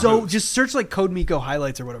is all her so. moves. Just search like Code Miko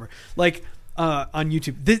highlights or whatever, like on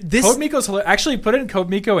YouTube. This Code Miko's hilarious. Actually, put it in Code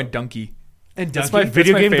Miko and Donkey. and That's Donkey. my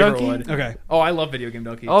Video that's my game favorite Donkey? one. Okay. Oh, I love Video Game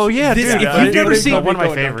Donkey. Oh yeah, This- dude. if you've never seen- one of my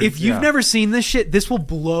Code Miko, favorites. If you've yeah. never seen this shit, this will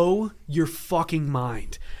blow your fucking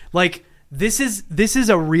mind. Like this is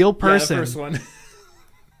a real Yeah, person. the first one.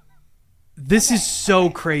 This is so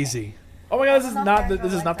crazy. Oh my god, this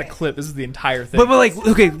is not the clip. This is the entire thing. But like,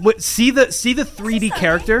 okay, see the 3D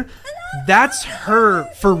character? That's her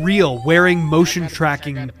for real, wearing motion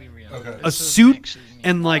tracking, a suit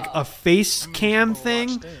and like a face cam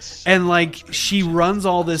thing, and like she runs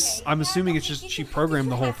all this. I'm assuming it's just she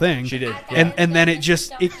programmed the whole thing. She did, yeah. and then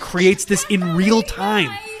it creates this in real time.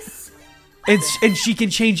 and she can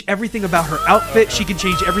change everything about her outfit. She can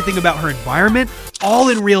change everything about her environment, all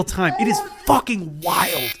in real time. It is fucking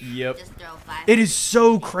wild. Yep. It is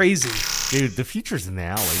so crazy. Dude, the future's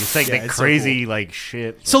now. Like it's like that it's so crazy like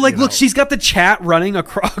shit. So like, you look, know. she's got the chat running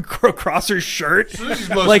across her shirt. This is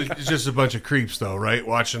mostly just a bunch of creeps, though, right?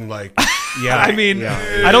 Watching like, I mean,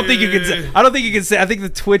 I don't think you can say. I don't think you can say. I think the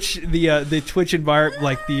Twitch, the Twitch environment,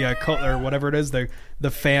 like the cult or whatever it is, the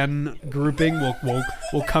fan grouping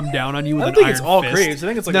will come down on you with I an don't think it's iron all fist. creeps. I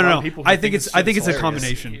think it's like a lot no. of people who I think think it's it's a hilarious.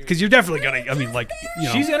 combination because you're definitely gonna. I mean, like you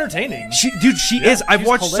know, She's entertaining. she is. I've she's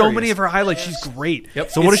watched so hilarious. many of her highlights. She's great. Yep.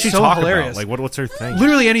 So what It's does she so talk hilarious. about? Like what's her thing?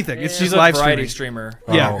 Literally anything. It's She's just a live variety streaming.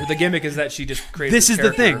 streamer. Yeah. The gimmick is that she just created This is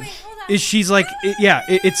the character. thing. Is she's like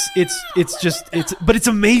it's but it's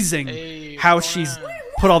amazing how she's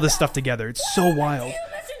put all this stuff together. It's so wild.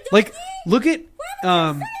 Like look at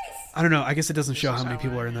I don't know. I guess it doesn't show how many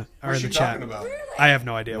people are in the chat. talking about? I have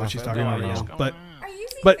no idea what she's talking about idea. right now.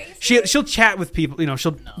 But she'll chat with people. You know,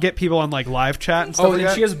 she'll get people on like live chat and stuff. Oh, like and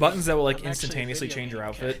that. she has buttons that will like instantaneously change her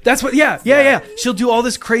outfit. That's what. Yeah. She'll do all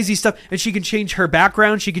this crazy stuff, and she can change her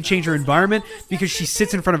background. She can change her environment because she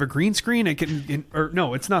sits in front of a green screen and can. Or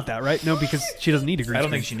no, it's not that, right? No, because she doesn't need a green. I don't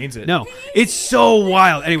screen. think she needs it. No, it's so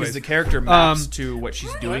wild. Anyways, Because the character maps to what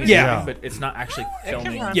she's doing. Yeah. But it's not actually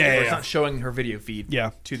filming. Yeah. It's not showing her video feed.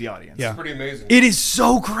 Yeah. To the audience. Yeah. Pretty amazing. It is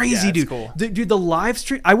so crazy, Yeah, it's dude. cool. Dude, the live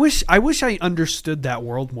stream. I wish I understood that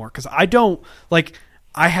world more because I don't like.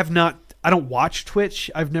 I don't watch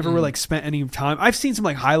Twitch. I've never really like spent any time. I've seen some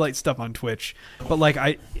like highlight stuff on Twitch, but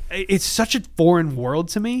like it's such a foreign world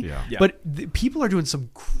to me. Yeah. Yeah. But people are doing some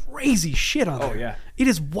crazy shit on there. yeah. It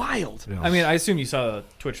is wild. I mean, I assume you saw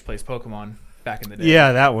Twitch plays Pokemon back in the day.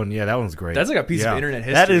 Yeah, that one. Yeah, that one's great. That's like a piece of internet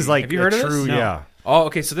That history. is like Have you heard a of this? true. No. Yeah. Oh,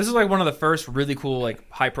 okay. So this is like one of the first really cool, like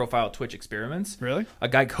high-profile Twitch experiments. Really? A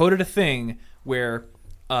guy coded a thing where,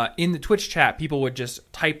 in the Twitch chat, people would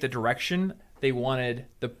just type the direction they wanted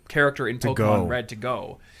the character in Pokemon go. Red to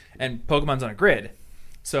go, and Pokemon's on a grid.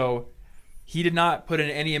 So he did not put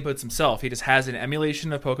in any inputs himself. He just has an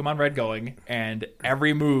emulation of Pokemon Red going, and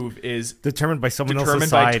every move is Determined by someone else's determined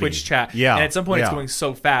society. by Twitch chat. Yeah. And at some point, it's yeah. going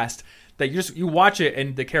so fast that you watch it,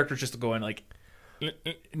 and the character's just going like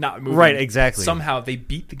not moving. Right, exactly. Somehow they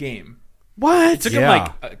beat the game. What? It took Yeah.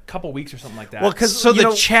 him like a couple weeks or something like that. Well, because So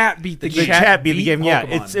the chat beat the the game. chat beat the beat game. Yeah,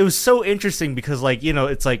 Pokemon. it was so interesting because like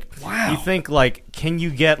it's like Wow. you think like can you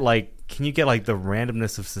get like the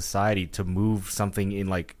randomness of society to move something in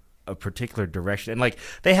like a particular direction, and like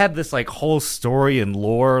they had this like whole story and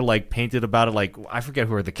lore like painted about it. Like I forget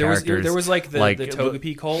who are the characters. there was like the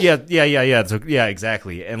Togepi cult. Yeah. So, yeah,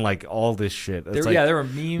 exactly, and like all this shit. It's like, there were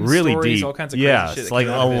memes, really stories, deep. all kinds of crazy yeah, shit. it's that like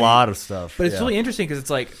came a out of it. lot of stuff. But it's yeah. really interesting because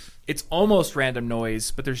it's like it's almost random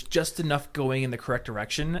noise, but there's just enough going in the correct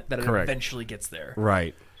direction that it Correct. eventually gets there.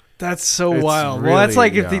 right. That's so It's wild. Well, that's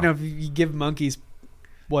like really- if if you give monkeys.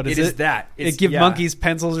 What is It it? is that. It's, Give yeah. monkeys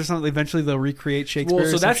pencils or something. Eventually, they'll recreate Shakespeare. Well,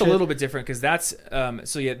 or so some that's a shit. little bit different because that's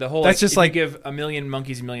the whole. That's just if like- you give a million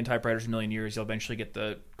monkeys, a million typewriters, a million years, you'll eventually get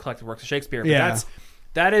the collected works of Shakespeare. But Yeah.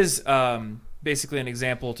 that is basically an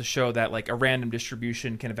example to show that like a random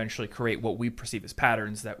distribution can eventually create what we perceive as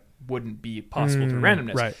patterns that wouldn't be possible through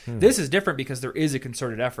randomness. right. This is different because there is a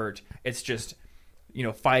concerted effort. It's just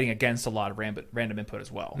fighting against a lot of random input as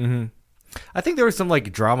well. I think there was some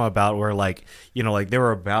like drama about where like like they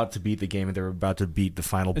were about to beat the game and they were about to beat the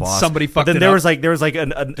final boss. somebody But fucked then it there up. was like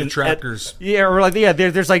an Detractors. or like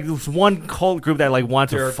there's like this one cult group that like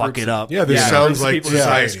wanted There to are fuck groups it up. Yeah, this sounds like people who say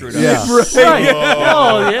society. screwed up. Yeah.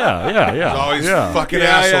 Oh yeah. Always yeah. fucking Yeah,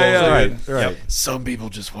 assholes. dude. Right. Some people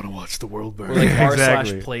just want to watch the world burn. Or like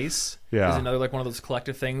Exactly. r/place Yeah. is another like one of those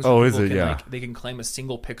collective things. Oh, where is people it? can, Yeah. Like, they can claim a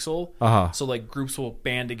single pixel. Uh-huh. So like groups will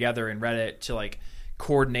band together in Reddit to like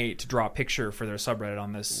coordinate to draw a picture for their subreddit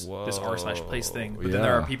on this r/place thing. But then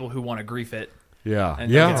there are Yeah. people who want to grief it Yeah.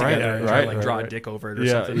 and Yeah. get together Right. and try Right. to like draw a right. dick over it or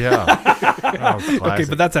Yeah. something. Yeah. Okay,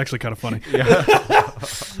 but that's actually kind of funny.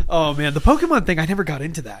 Oh man, the Pokemon thing, I never got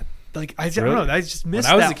into that. Like I don't Really? know, I just When missed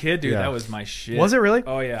I was that. a kid, dude, Yeah. that was my shit. Was it really?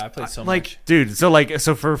 Oh yeah, I played so like much. Dude,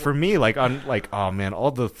 so for me, like on like oh man,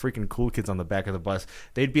 all the freaking cool kids on the back of the bus,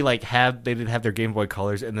 they'd be like they'd have their Game Boy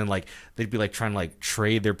Colors, and then like they'd be like trying to like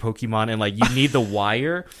trade their Pokemon, and like you need the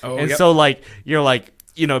wire, Oh, and yep. so like you're like.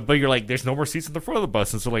 But you're like, there's no more seats in the front of the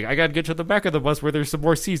bus, and so like I gotta get to the back of the bus where there's some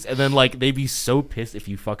more seats, and then like they'd be so pissed if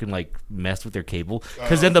you fucking like messed with their cable,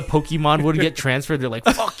 because then the Pokemon wouldn't get transferred. They're like,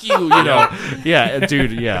 fuck you, yeah,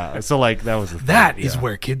 dude, yeah. So like that was the thing. that is yeah.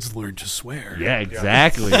 where kids learn to swear. Yeah,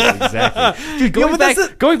 exactly, exactly. Dude, but that's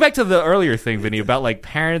going back to the earlier thing, Vinny, about like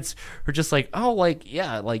parents are just like, oh, like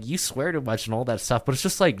yeah, like you swear too much and all that stuff, but it's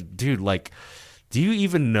just like, dude, like do you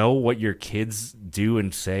even know what your kids do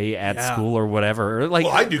and say at school or whatever? Or like,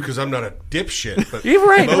 Well, I do because I'm not a dipshit, but You're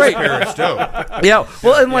right, most right. parents don't. yeah.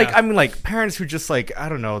 Well, and like, I mean, like parents who just like, I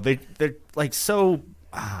don't know, they're like so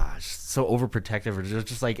overprotective or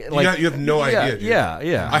just like You have no idea, dude.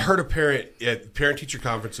 Yeah. I heard a parent at parent-teacher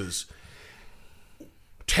conferences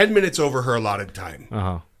 10 minutes over her allotted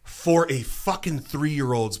time for a fucking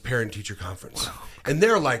 3-year-old's parent-teacher conference. And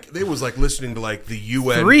they're like, they was like listening to like the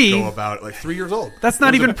UN 3? go about it, like 3 years old. That's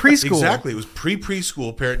not It was even preschool. Exactly. It was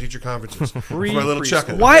preschool parent-teacher conferences. For my little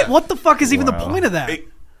chuckle. Why? What the fuck is even the point of that? Hey,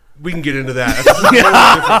 we can get into that. That's a whole different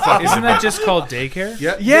fucking Isn't that debate. just called daycare?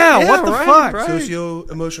 Yeah, what the fuck?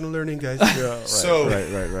 Socio-emotional learning, guys.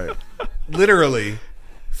 right. Literally,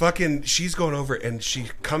 fucking, she's going over and she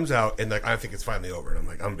comes out and like, I think it's finally over. And I'm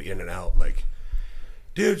like, I'm gonna be in and out. Like,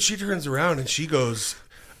 dude, she turns around and she goes,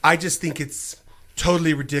 I just think it's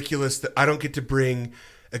totally ridiculous that I don't get to bring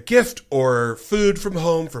a gift or food from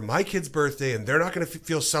home for my kid's birthday, and they're not going to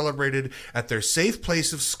feel celebrated at their safe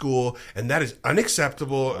place of school, and that is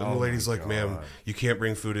unacceptable. And the lady's like, ma'am, you can't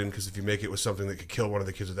bring food in because if you make it with something that could kill one of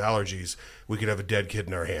the kids with allergies, we could have a dead kid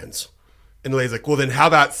in our hands. And the lady's like, well, then how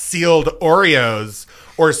about sealed Oreos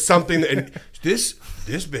or something? And this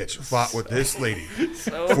bitch fought with this lady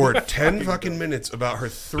for 10 fucking minutes about her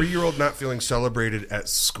 3-year-old not feeling celebrated at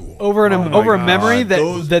school. Over a memory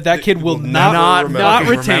that kid will not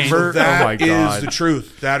retain. remember. That Oh my God. is the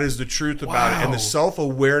truth. That is the truth about it. And the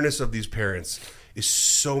self-awareness of these parents is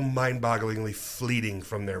so mind-bogglingly fleeting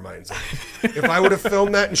from their minds. If I would have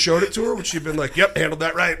filmed that and showed it to her, would she have been like, yep, handled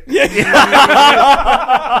that right?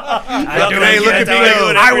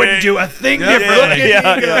 I wouldn't do a thing differently.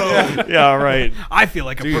 Yeah, right. I feel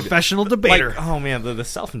like a professional debater. Like, oh man, the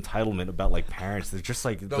self entitlement about like parents. They're just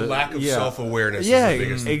like The lack of self-awareness Yeah, is the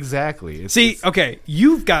biggest thing. exactly. See, okay,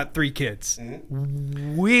 you've got 3 kids.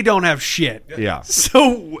 We don't have shit. Yeah.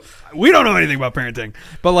 So we don't know anything about parenting.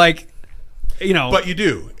 But like, you know. But you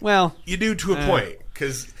do. Well, You do to a point.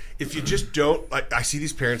 Because if you just don't, like, I see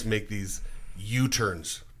these parents make these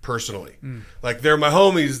U-turns personally. Like, they're my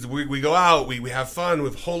homies. We go out. We have fun.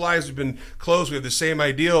 With whole lives, we've been close. We have the same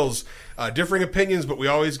ideals, differing opinions, but we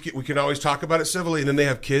can always talk about it civilly. And then they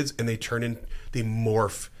have kids, and they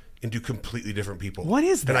morph into completely different people. What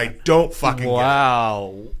is that? And I don't fucking get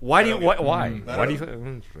Wow. Why do you? I don't Why? get it. Why do you?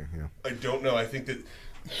 Yeah. it. I don't know. I think that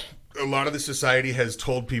a lot of the society has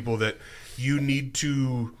told people that you need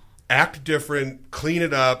to act different, clean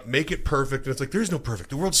it up, make it perfect. And it's like, there's no perfect.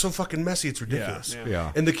 The world's so fucking messy, it's ridiculous.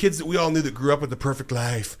 Yeah. And the kids that we all knew that grew up with the perfect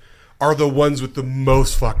life are the ones with the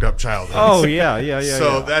most fucked up childhoods. Oh yeah.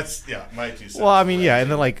 So that's, my 2 cents. Well, I mean, yeah, and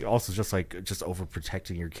then like also just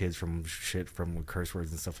overprotecting your kids from shit, from curse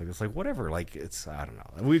words and stuff like this. Like whatever. Like it's, I don't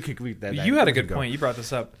know. You had a good point. You brought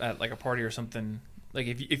this up at like a party or something. Like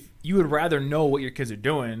if you would rather know what your kids are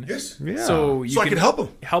doing, Yes. Yeah. so I can help them.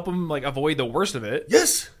 help them like avoid the worst of it.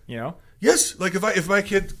 Yes. You know, Yes. Like if my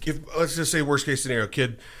kid, let's just say worst case scenario,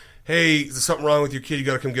 kid, hey, is something wrong with your kid? You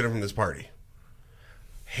got to come get him from this party.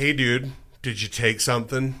 Hey, dude, did you take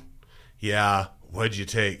something? Yeah. What'd you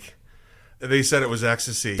take? They said it was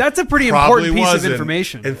ecstasy. That's a pretty Probably important piece of wasn't.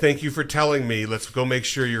 information. And thank you for telling me. Let's go make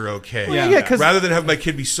sure you're okay. Well, yeah, 'cause- rather than have my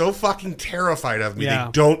kid be so fucking terrified of me, Yeah.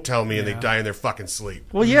 they don't tell me and they die in their fucking sleep.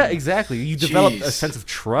 Well, yeah, exactly. You develop Jeez. a sense of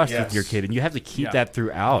trust Yes. with your kid, and you have to keep that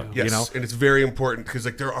throughout. Yes, You know. and it's very important because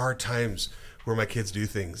like there are times where my kids do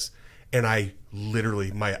things, and I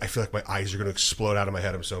literally I feel like my eyes are going to explode out of my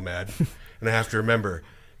head. I'm so mad, and I have to remember,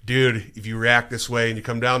 dude, if you react this way and you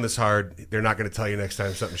come down this hard, they're not going to tell you next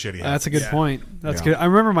time something shitty happens. That's a good point. That's good. I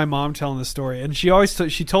remember my mom telling this story, and she always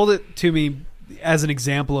she told it to me as an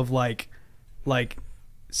example of like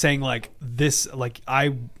saying like this, like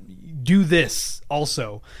I do this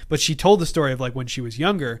also. But she told the story of like when she was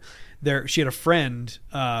younger, she had a friend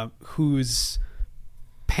whose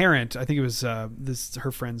parent, I think it was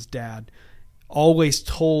her friend's dad, always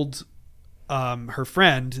told her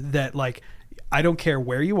friend that like, I don't care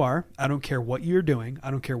where you are. I don't care what you're doing. I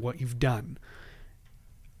don't care what you've done.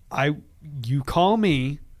 You call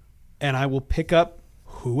me and I will pick up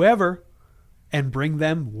whoever and bring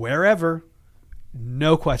them wherever.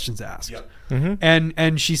 No questions asked. Yep. Mm-hmm.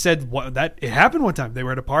 And she said it happened one time. They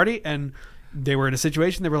were at a party and they were in a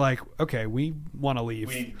situation. They were like, okay, we want to leave.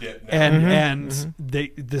 We did. And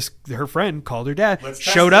her friend called her dad, Let's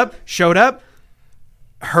showed test up.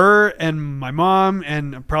 Her and my mom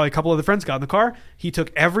and probably a couple other friends got in the car. He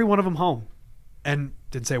took every one of them home and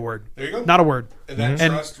didn't say a word. There you go. Not a word. And that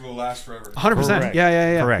trust will last forever. 100%. Correct.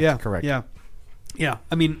 Yeah. Correct, Yeah. correct. Yeah. Yeah.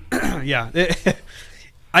 I mean, yeah.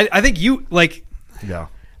 I think you like. Yeah.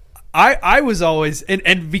 I was always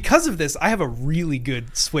and because of this, I have a really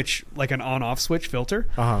good switch, like an on-off switch filter.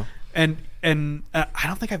 And I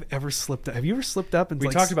don't think I've ever slipped up. Have you ever slipped up? And We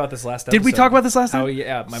talked about this last episode. Did we talk about this last time? Oh,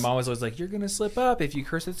 yeah. My mom was always like, you're going to slip up if you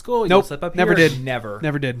curse at school. You'll Nope, slip up never here. did. Never.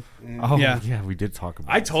 Never did. Oh, Yeah. yeah, we did talk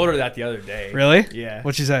about I it. told her that the other day. Really? Yeah.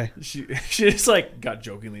 What'd she say? She just like got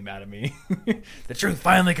jokingly mad at me. The truth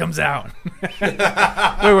finally comes out.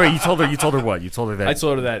 Wait, you told her what? You told her that. I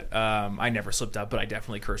told her that I never slipped up, but I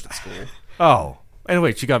definitely cursed at school. Oh.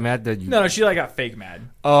 Anyway, she got mad that you. No, she like got fake mad.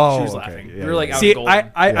 Oh, she was okay. laughing. Yeah, we were like, yeah. out See,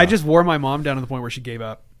 golden. I just wore my mom down to the point where she gave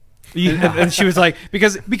up. And she was like,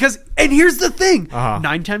 because and here's the thing,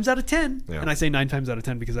 9 times out of 10, Yeah. and I say 9 times out of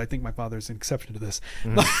 10 because I think my father is an exception to this.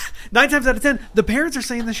 9 times out of 10, the parents are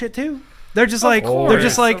saying this shit too. They're just like, Of course.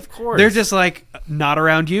 they're just like, not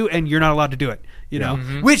around you, and you're not allowed to do it. You know,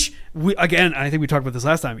 which again, I think we talked about this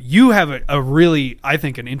last time. You have a really, I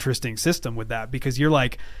think, an interesting system with that because you're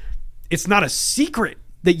like, it's not a secret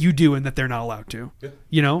that you do and that they're not allowed to. Yeah.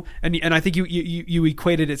 You know, and I think you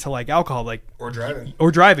equated it to like alcohol, like Or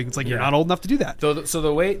driving. It's like you're not old enough to do that. So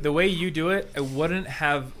the way you do it, it wouldn't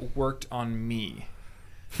have worked on me.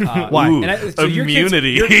 Why? Ooh,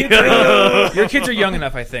 immunity. Your kids are young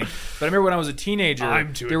enough, I think. But I remember when I was a teenager,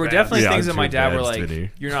 there were definitely things that my dad were like,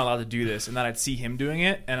 "You're not allowed to do this," and then I'd see him doing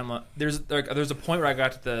it, and I'm like, there's a point where I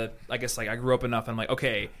got to I guess like I grew up enough, and I'm like,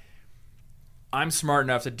 okay, I'm smart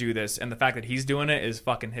enough to do this, and the fact that he's doing it is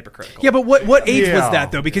fucking hypocritical. Yeah, but what age was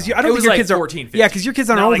that though? Because I don't It think was your like kids are 14, 15. Yeah, because your kids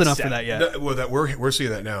aren't Not old like enough for 7. that yet. No, well, that we're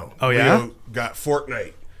seeing that now. Oh, yeah? Leo got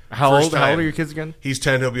Fortnite. How First old? How old time. are your kids again? He's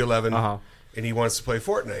 10. He'll be 11. Uh-huh. And he wants to play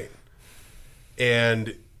Fortnite.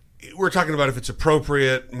 And we're talking about if it's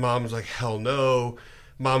appropriate. Mom's like, hell no.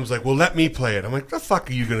 Mom's like, well, let me play it. I'm like, the fuck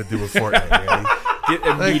are you going to do with Fortnite, man? Get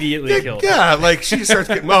immediately yeah, killed. yeah, like she starts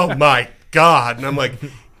getting, oh my God. And I'm like,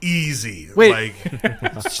 easy. Wait.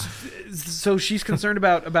 Like, So she's concerned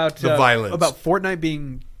about The violence. about Fortnite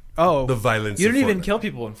being the violence. You don't of even Fortnite. kill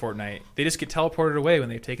people in Fortnite. They just get teleported away when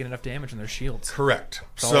they've taken enough damage on their shields. Correct.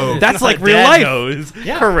 So that's like real life.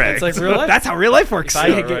 Yeah, Correct. It's like real life. That's how real life works. If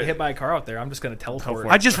I get hit by a car out there, I'm just going to teleport.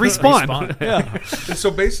 I just respawn. Yeah. And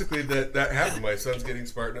so basically that happened. My son's getting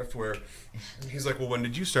smart enough to where he's like, well, when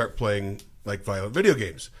did you start playing like violent video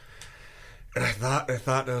games? And I thought,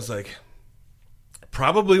 and I was like,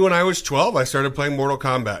 probably when I was 12, I started playing Mortal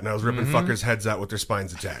Kombat, and I was ripping fuckers' heads out with their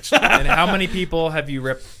spines attached. And how many people have you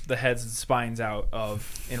ripped the heads and spines out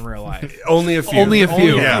of in real life? Only a few. Only a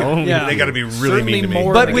few. Yeah. Yeah. They got to be really Certainly mean to me.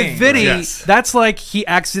 more But in the with game. Vinny, Yes. that's like he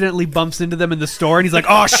accidentally bumps into them in the store and he's like,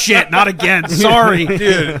 "Oh shit, not again. Sorry."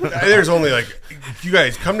 Dude, there's only like, you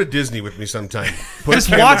guys come to Disney with me sometime. Put Just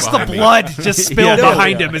a camera watch the behind me. blood just spill No,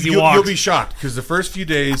 behind him as he you'll walks. be shocked because the first few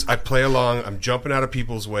days I play along, I'm jumping out of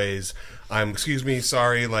people's ways. I'm excuse me,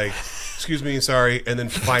 sorry, and then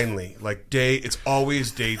finally, like it's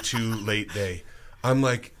always day 2, late day. I'm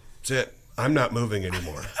like, that's it. I'm not moving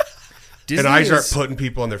anymore. Disney And I start is- putting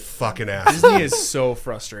people on their fucking ass. Disney is so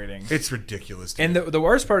frustrating. It's ridiculous. Dude. And the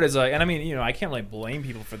worst part is like, and I mean, you know, I can't really blame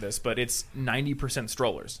people for this, but it's 90%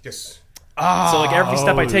 strollers. yes. So like every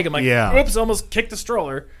step I take, I'm like, yeah. oops, almost kicked the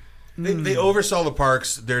stroller. They oversaw the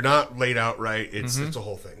parks. They're not laid out right. It's a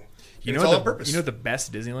whole thing. You It's know all what on purpose. You know what the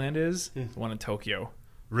best Disneyland is? The one in Tokyo.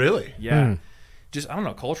 Really? Yeah. Just I don't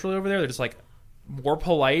know, culturally over there, they're just like more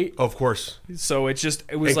polite. Of course. So it was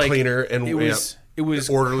And like cleaner and- it was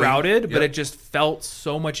orderly. crowded, but Yep. it just felt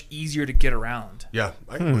so much easier to get around. Yeah,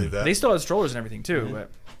 I can believe that. They still have strollers and everything too, but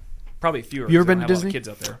probably fewer. You ever 'cause they been don't to have a lot Disney? of kids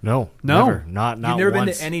out there? No, No. never. Not You've never been to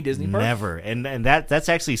once. any Disney park? Never, and that's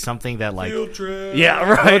actually something that like Field trip. yeah,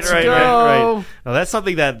 right, Let's right. go. No, that's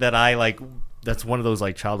something that I like. That's one of those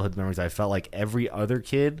like childhood memories. I felt like every other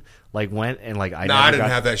kid like went and like I No, never I didn't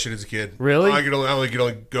got- have that shit as a kid. Really? I could only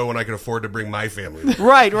go when I could afford to bring my family.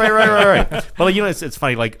 Right. But like, you know, it's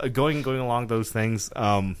funny. Like going along those things.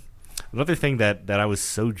 Another thing that I was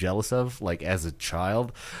so jealous of, like as a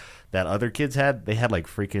child, that other kids had. They had like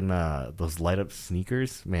freaking those light up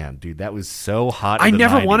sneakers. Man, dude, that was so hot. I in the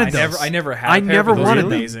never 90s. wanted those. I never had. I a pair, never but those wanted are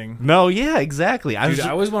them. amazing. No, yeah, exactly. I was Dude, just,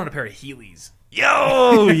 I always wanted a pair of Heelys.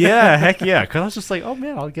 yo, yeah, heck yeah. Because I was just like, oh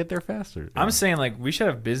man, I'll get there faster. I'm saying like we should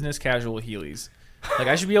have business casual Heelys. Like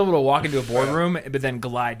I should be able to walk into a boardroom, but then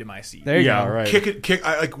glide to my seat. There you yeah, go. right. Kick.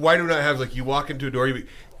 Like, why do not have like you walk into a door, you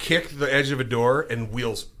kick the edge of a door, and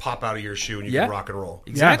wheels pop out of your shoe, and you Yeah. can rock and roll.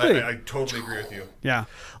 Exactly. I totally agree with you. Yeah.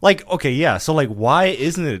 Like, okay, yeah. So, like, why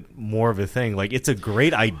isn't it more of a thing? Like, it's a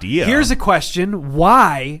great idea. Here's a question: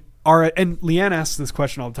 why are and Leanne asks this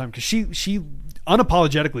question all the time because she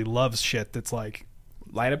unapologetically loves shit that's like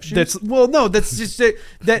Light up shoes. that's well no that's just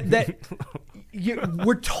that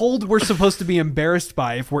we're told we're supposed to be embarrassed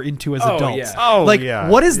by if we're into as Oh, adults. yeah. Oh, like yeah,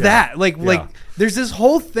 what is yeah. that? Like there's this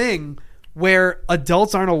whole thing where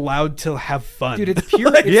adults aren't allowed to have fun. Dude, it's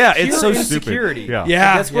pure. Yeah, pure it's so stupid. insecurity. Yeah.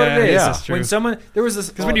 Yeah, that's what yeah, it is. yeah. That's true. When someone there was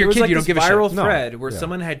this when you're a there was kid, like you don't this give a shit. viral No. thread where Yeah.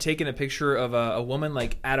 someone had taken a picture of a woman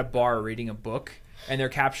like at a bar reading a book. And their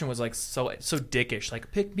caption was like so dickish,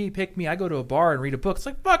 like pick me. I go to a bar and read a book. It's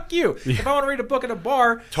like fuck you. If I want to read a book at a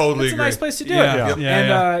bar, Totally it's a agree. nice place to do Yeah. it. Yep. Yeah, And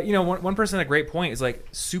yeah. you know, one person had a great point is like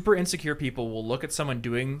super insecure people will look at someone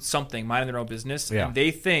doing something, minding their own business, Yeah. and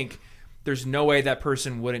they think there's no way that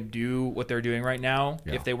person wouldn't do what they're doing right now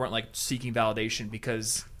Yeah. if they weren't like seeking validation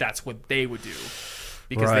because that's what they would do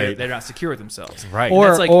because Right. they're not secure with themselves. Right. And Or-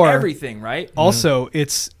 that's like everything, right? Also,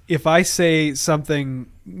 it's if I say something,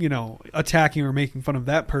 attacking or making fun of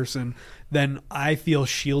that person, then I feel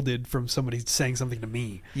shielded from somebody saying something to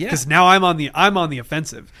me. Yeah. Because now I'm on the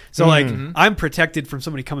offensive. So like I'm protected from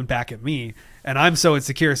somebody coming back at me, and I'm so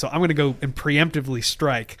insecure. So I'm going to go and preemptively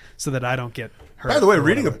strike so that I don't get hurt. By the way, or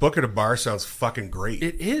reading a whatever. book at a bar sounds fucking great.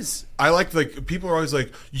 It is. I like people are always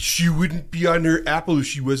like, she wouldn't be on her Apple if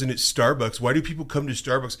she wasn't at Starbucks. Why do people come to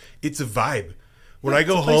Starbucks? It's a vibe. When I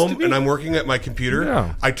go home and I'm working at my computer,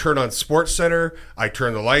 Yeah. I turn on Sports Center, I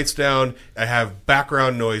turn the lights down, I have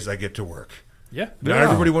background noise, I get to work. Yeah. Not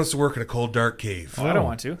everybody wants to work in a cold, dark cave. I don't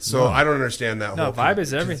want to. So I don't understand that No, whole vibe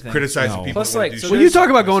is everything. criticizing No. people. Plus, who wanna like, do so shit. Well, you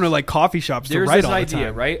talk about going to like coffee shops to There's write this all the idea,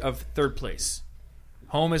 time. right, of third place.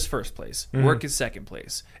 Home is first place. Mm-hmm. Work is second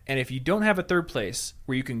place. And if you don't have a third place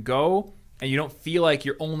where you can go and you don't feel like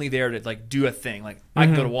you're only there to like do a thing, like I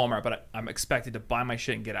can go to Mm-hmm. Walmart, but I'm expected to buy my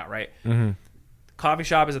shit and get out, right? Coffee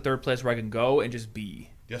shop is a third place where I can go and just be.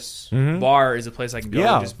 Yes. Bar is a place I can go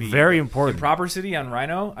Yeah, and just be. very In important. Proper City on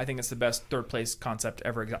Rhino, I think it's the best third place concept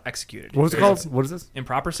ever executed. What was it called? What is this?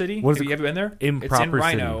 Improper City. What is have it you ever been there? Improper It's in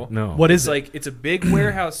Rhino. City. No. What is It's like it's a big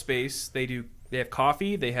warehouse space. They have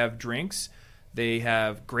coffee, they have drinks, they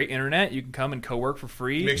have great internet. You can come and co-work for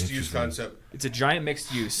free. Mixed use concept. It's a giant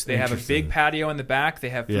mixed use. They have a big patio in the back. They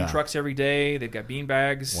have food Yeah. trucks every day. They've got bean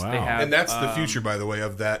bags. Wow. They have, And that's the future, by the way,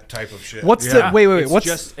 of that type of shit. What's Yeah. the wait? It's What's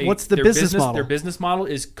just what's the their business model? Their business model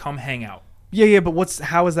is come hang out. Yeah, but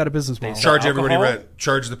how is that a business model? Charge everybody Alcohol? rent.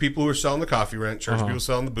 Charge the people who are selling the coffee rent. Charge the people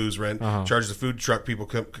selling the booze rent. Charge the food truck people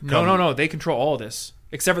come. No. They control all of this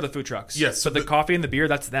except for the food trucks. Yes, but the coffee and the beer,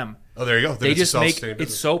 that's them. Oh, there you go. Then They it's a just make self-sustained it's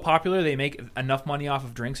business. so popular. They make enough money off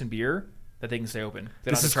of drinks and beer that they can stay open.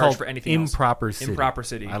 They don't This have is to charge called for anything else. Improper City. Improper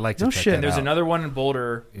City. I like to No check shit. that There's out. another one in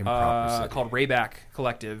Boulder Improper City. called Rayback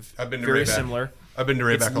Collective. I've been to very Rayback. similar. I've been to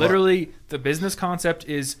Rayback It's a lot. literally the business concept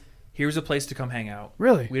is here's a place to come hang out.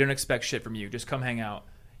 Really? We don't expect shit from you. Just come hang out.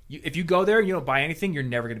 If you go there and you don't buy anything, you're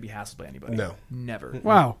never going to be hassled by anybody. No. Never.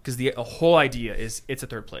 Wow. Because the whole idea is it's a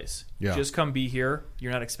third place. Yeah. Just come be here.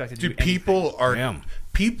 You're not expected to Dude, do anything.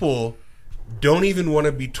 people don't even want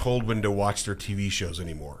to be told when to watch their TV shows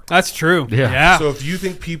anymore. That's true. Yeah. Yeah. So if you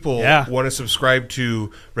think people Yeah. want to subscribe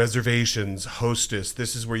to reservations, Hostess,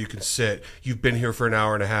 this is where you can sit. You've been here for an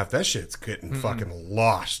hour and a half. That shit's getting fucking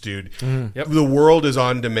lost, dude. Yep. The world is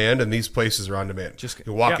on demand, and these places are on demand. Just-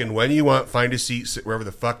 you walk yeah. in when you want, find a seat, sit wherever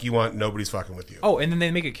the fuck you want. Nobody's fucking with you. Oh, and then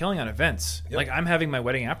they make a killing on events. Like I'm having my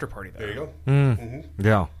wedding after party there. There you go.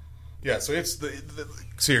 Yeah. Yeah, so it's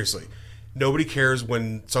seriously. Nobody cares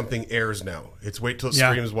when something airs now. It's wait till it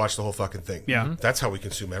Yeah. streams, watch the whole fucking thing. Yeah. That's how we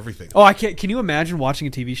consume everything. Oh, I can't. Can you imagine watching a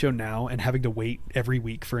TV show now and having to wait every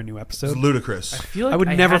week for a new It's episode? ludicrous. I feel like I would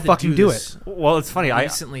never had to fucking do this Well, it's funny.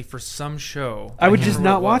 recently for some show. I would can't just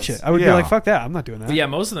remember not what watch was. it. I would be Yeah. like, "Fuck that! I'm not doing that." But yeah,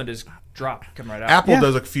 most of them just drop, come right out. Apple Yeah.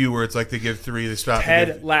 does a few where it's like they give 3, they stop. they Ted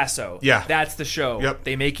give- Lasso. Yeah. That's the show. Yep.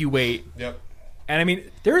 They make you wait. Yep. And I mean,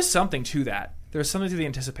 there is something to that. There's something to the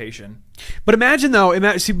anticipation. But imagine though,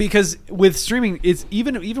 see, because with streaming, it's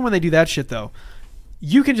even when they do that shit though,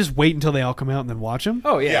 you can just wait until they all come out and then watch them.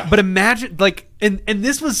 Oh, yeah. Yeah. But imagine and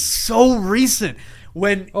this was so recent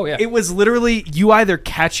when Oh, yeah. it was literally you either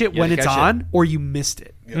catch it You when have to it's catch it. on or you missed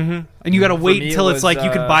it. And you got to wait me, until it it's like was,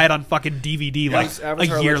 you can buy it on fucking DVD like was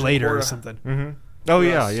Avatar a year Legend of later or Korra. something. Oh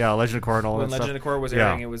yeah, yeah. Legend of Korra and all When that Legend stuff. of Korra was Yeah.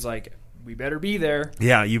 airing, it was like, we better be there.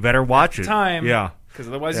 Yeah, you better watch it. Time. Yeah. Because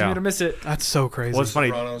otherwise Yeah. you're going to miss it. That's so crazy. Well, it's funny.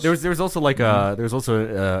 Sopranos. There was also like there was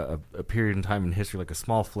also a period in time in history, like a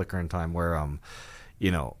small flicker in time where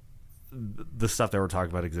the stuff that we're talking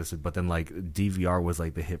about existed, but then like DVR was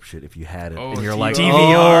like the hip shit if you had it, Oh, and you're like,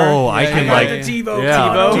 DVR. oh, I Yeah, can yeah, like, yeah. TiVo.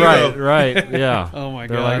 yeah, TiVo. right, yeah. Oh my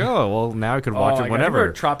They're God. like, oh, well, now I could watch my it God. whenever.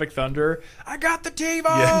 Remember Tropic Thunder? I got the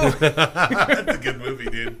TiVo. That's a good movie,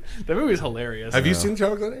 dude. That movie was hilarious. Have you seen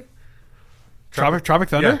Tropic Thunder? Tropic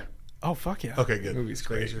Thunder? Yeah. Oh fuck yeah. Okay, good. movie's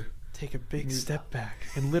crazy. Take a big step back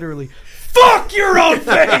and literally fuck your own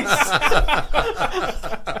face.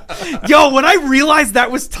 Yo, when I realized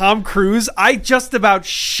that was Tom Cruise, I just about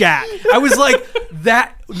shat. I was like,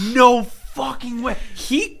 no fucking way.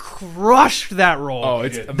 He crushed that role. Oh,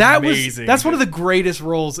 it's that amazing. that's one of the greatest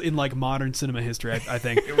roles in like modern cinema history, I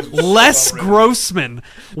think. Les Grossman.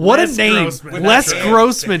 What Les a name. Grossman. Les With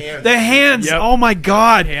Grossman. the hands. Yep. Oh my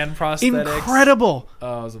god. Hand prosthetics. Incredible.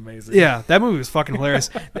 Oh, it was amazing. Yeah, that movie was fucking hilarious.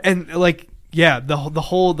 And like, yeah, the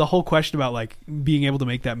whole question about like being able to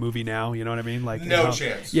make that movie now, you know what I mean? Like, No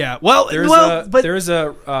chance. Yeah, well, There's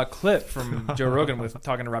a clip from Joe Rogan with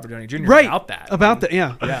talking to Robert Downey Jr. right about that.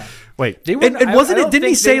 Yeah. Yeah. Wait, They And wasn't it? Didn't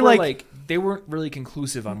he say like? they weren't really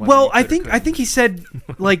conclusive on whether Well, you I could or think he said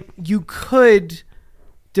like you could,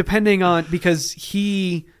 depending on, because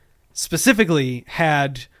he specifically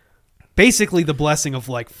had basically the blessing of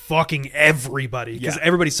like fucking everybody, because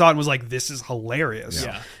everybody saw it and was like, this is hilarious.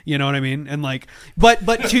 Yeah. You know what I mean? And like, but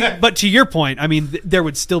to your point, I mean, there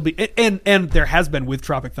would still be, and there has been with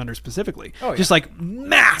Tropic Thunder specifically, just like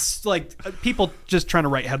mass, like people just trying to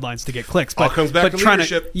write headlines to get clicks. But All comes back but to trying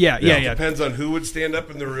leadership. Yeah. Depends on who would stand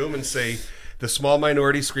up in the room and say, the small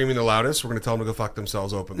minority screaming the loudest, we're going to tell them to go fuck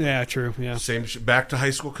themselves open. Yeah, true. Yeah. Same back to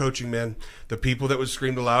high school coaching, man. The people that would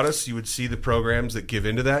scream the loudest, you would see the programs that give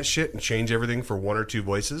into that shit and change everything for one or two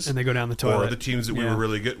voices. And they go down the toilet. Or the teams that we were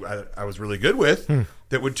really good, I was really good with,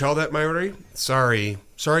 that would tell that minority, sorry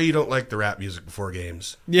you don't like the rap music before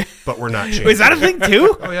games. Yeah. But we're not changing. Wait, is that a thing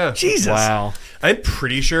too? Oh, yeah. Jesus. wow. I'm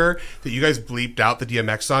pretty sure that you guys bleeped out the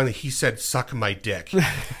DMX song that he said, suck my dick.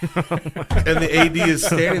 And the AD is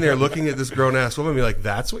standing there looking at this grown-ass woman and be like,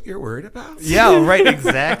 that's what you're worried about? Yeah, right.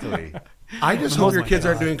 Exactly. I just hope your kids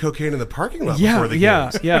aren't doing cocaine in the parking lot Yeah, before the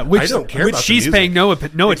yeah, games. yeah. Which, I don't care which about the she's music. paying no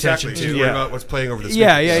Exactly. attention She's to. worried about what's playing over the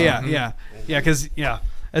speakers. Yeah. Because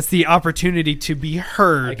that's the opportunity to be I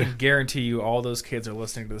heard. can guarantee you all those kids are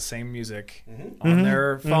listening to the same music on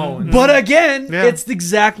their phone. But again, Yeah. it's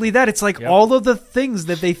exactly that. It's like all of the things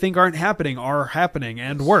that they think aren't happening are happening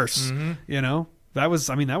and worse. You know, that was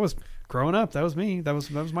growing up. That was me. That was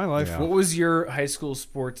my life. Yeah. What was your high school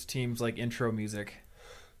sports team's like intro music?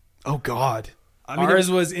 Oh God. I mean,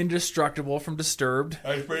 Ours was Indestructible from Disturbed,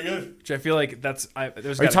 That's pretty good. which I feel like there's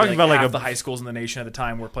Are you talking about like half a- the high schools in the nation at the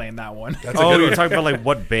time were playing that one. Oh, you're talking about like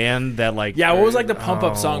what band that like? Yeah, what was like the pump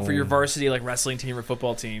up song for your varsity like wrestling team or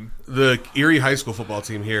football team? The Erie High School football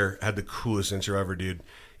team here had the coolest intro ever, dude.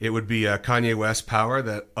 It would be Kanye West Power,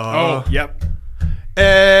 that Yep.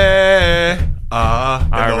 and I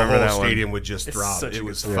the remember whole that one. stadium would just throb. such a It good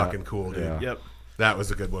was song. fucking cool, dude. Yeah. Yep. That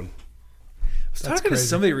was a good one. I was talking to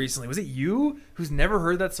somebody recently. Was it you who's never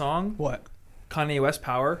heard that song? what? Kanye West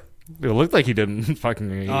Power? It looked like he didn't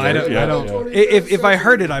fucking. Oh, I don't. Yeah, I don't. yeah. If I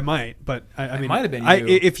heard it, I might. But I mean, might have been I, you.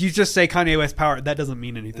 if you just say Kanye West Power, that doesn't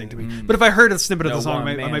mean anything to me. But if I heard a snippet of the song,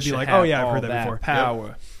 I might be like, oh yeah, I've heard that before.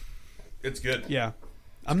 Power. It's good. Yeah.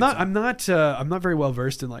 I'm not very well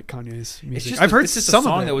versed in like Kanye's music. It's just I've heard it's just some a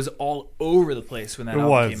song of it. that was all over the place when that It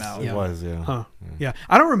album was. came out. It was. Yeah. Huh. Yeah.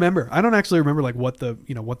 I don't remember. I don't actually remember like what the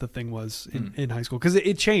thing was in high school, because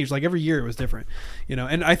it changed. Like every year it was different.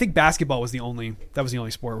 And I think basketball was the only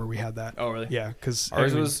sport where we had that. Oh, really? Yeah, because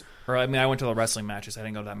Ours was, or I mean, I went to the wrestling matches. I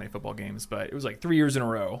didn't go to that many football games, but it was like 3 years in a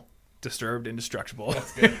row. Disturbed, Indestructible.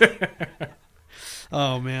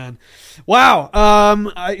 Oh man, wow. I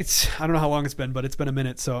don't know how long it's been, but it's been a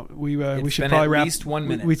minute, so we should been probably at wrap. least 1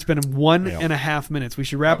 minute. We've spent 1.5 minutes. We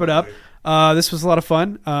should wrap it up. This was a lot of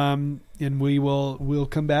fun, and we'll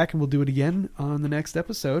come back and we'll do it again on the next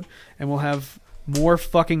episode, and we'll have more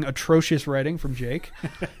fucking atrocious writing from Jake.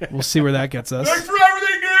 We'll see where that gets us. Thanks for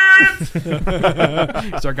everything, dude!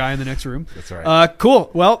 It's our guy in the next room. That's right. Cool.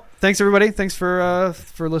 Well, thanks everybody. Thanks for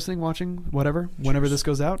listening, watching, whatever. Whenever this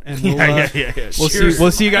goes out, and we'll,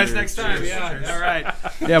 we'll see you guys next time. Yeah. All right.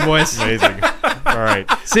 Yeah, boys. Amazing. All right.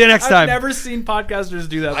 See you next time. I've never seen podcasters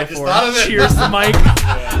do that I just before. thought of it. Cheers to Mike.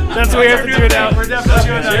 That's what we have to do it now. We're definitely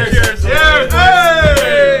doing that. Cheers. Cheers!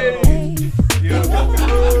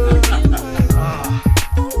 Hey!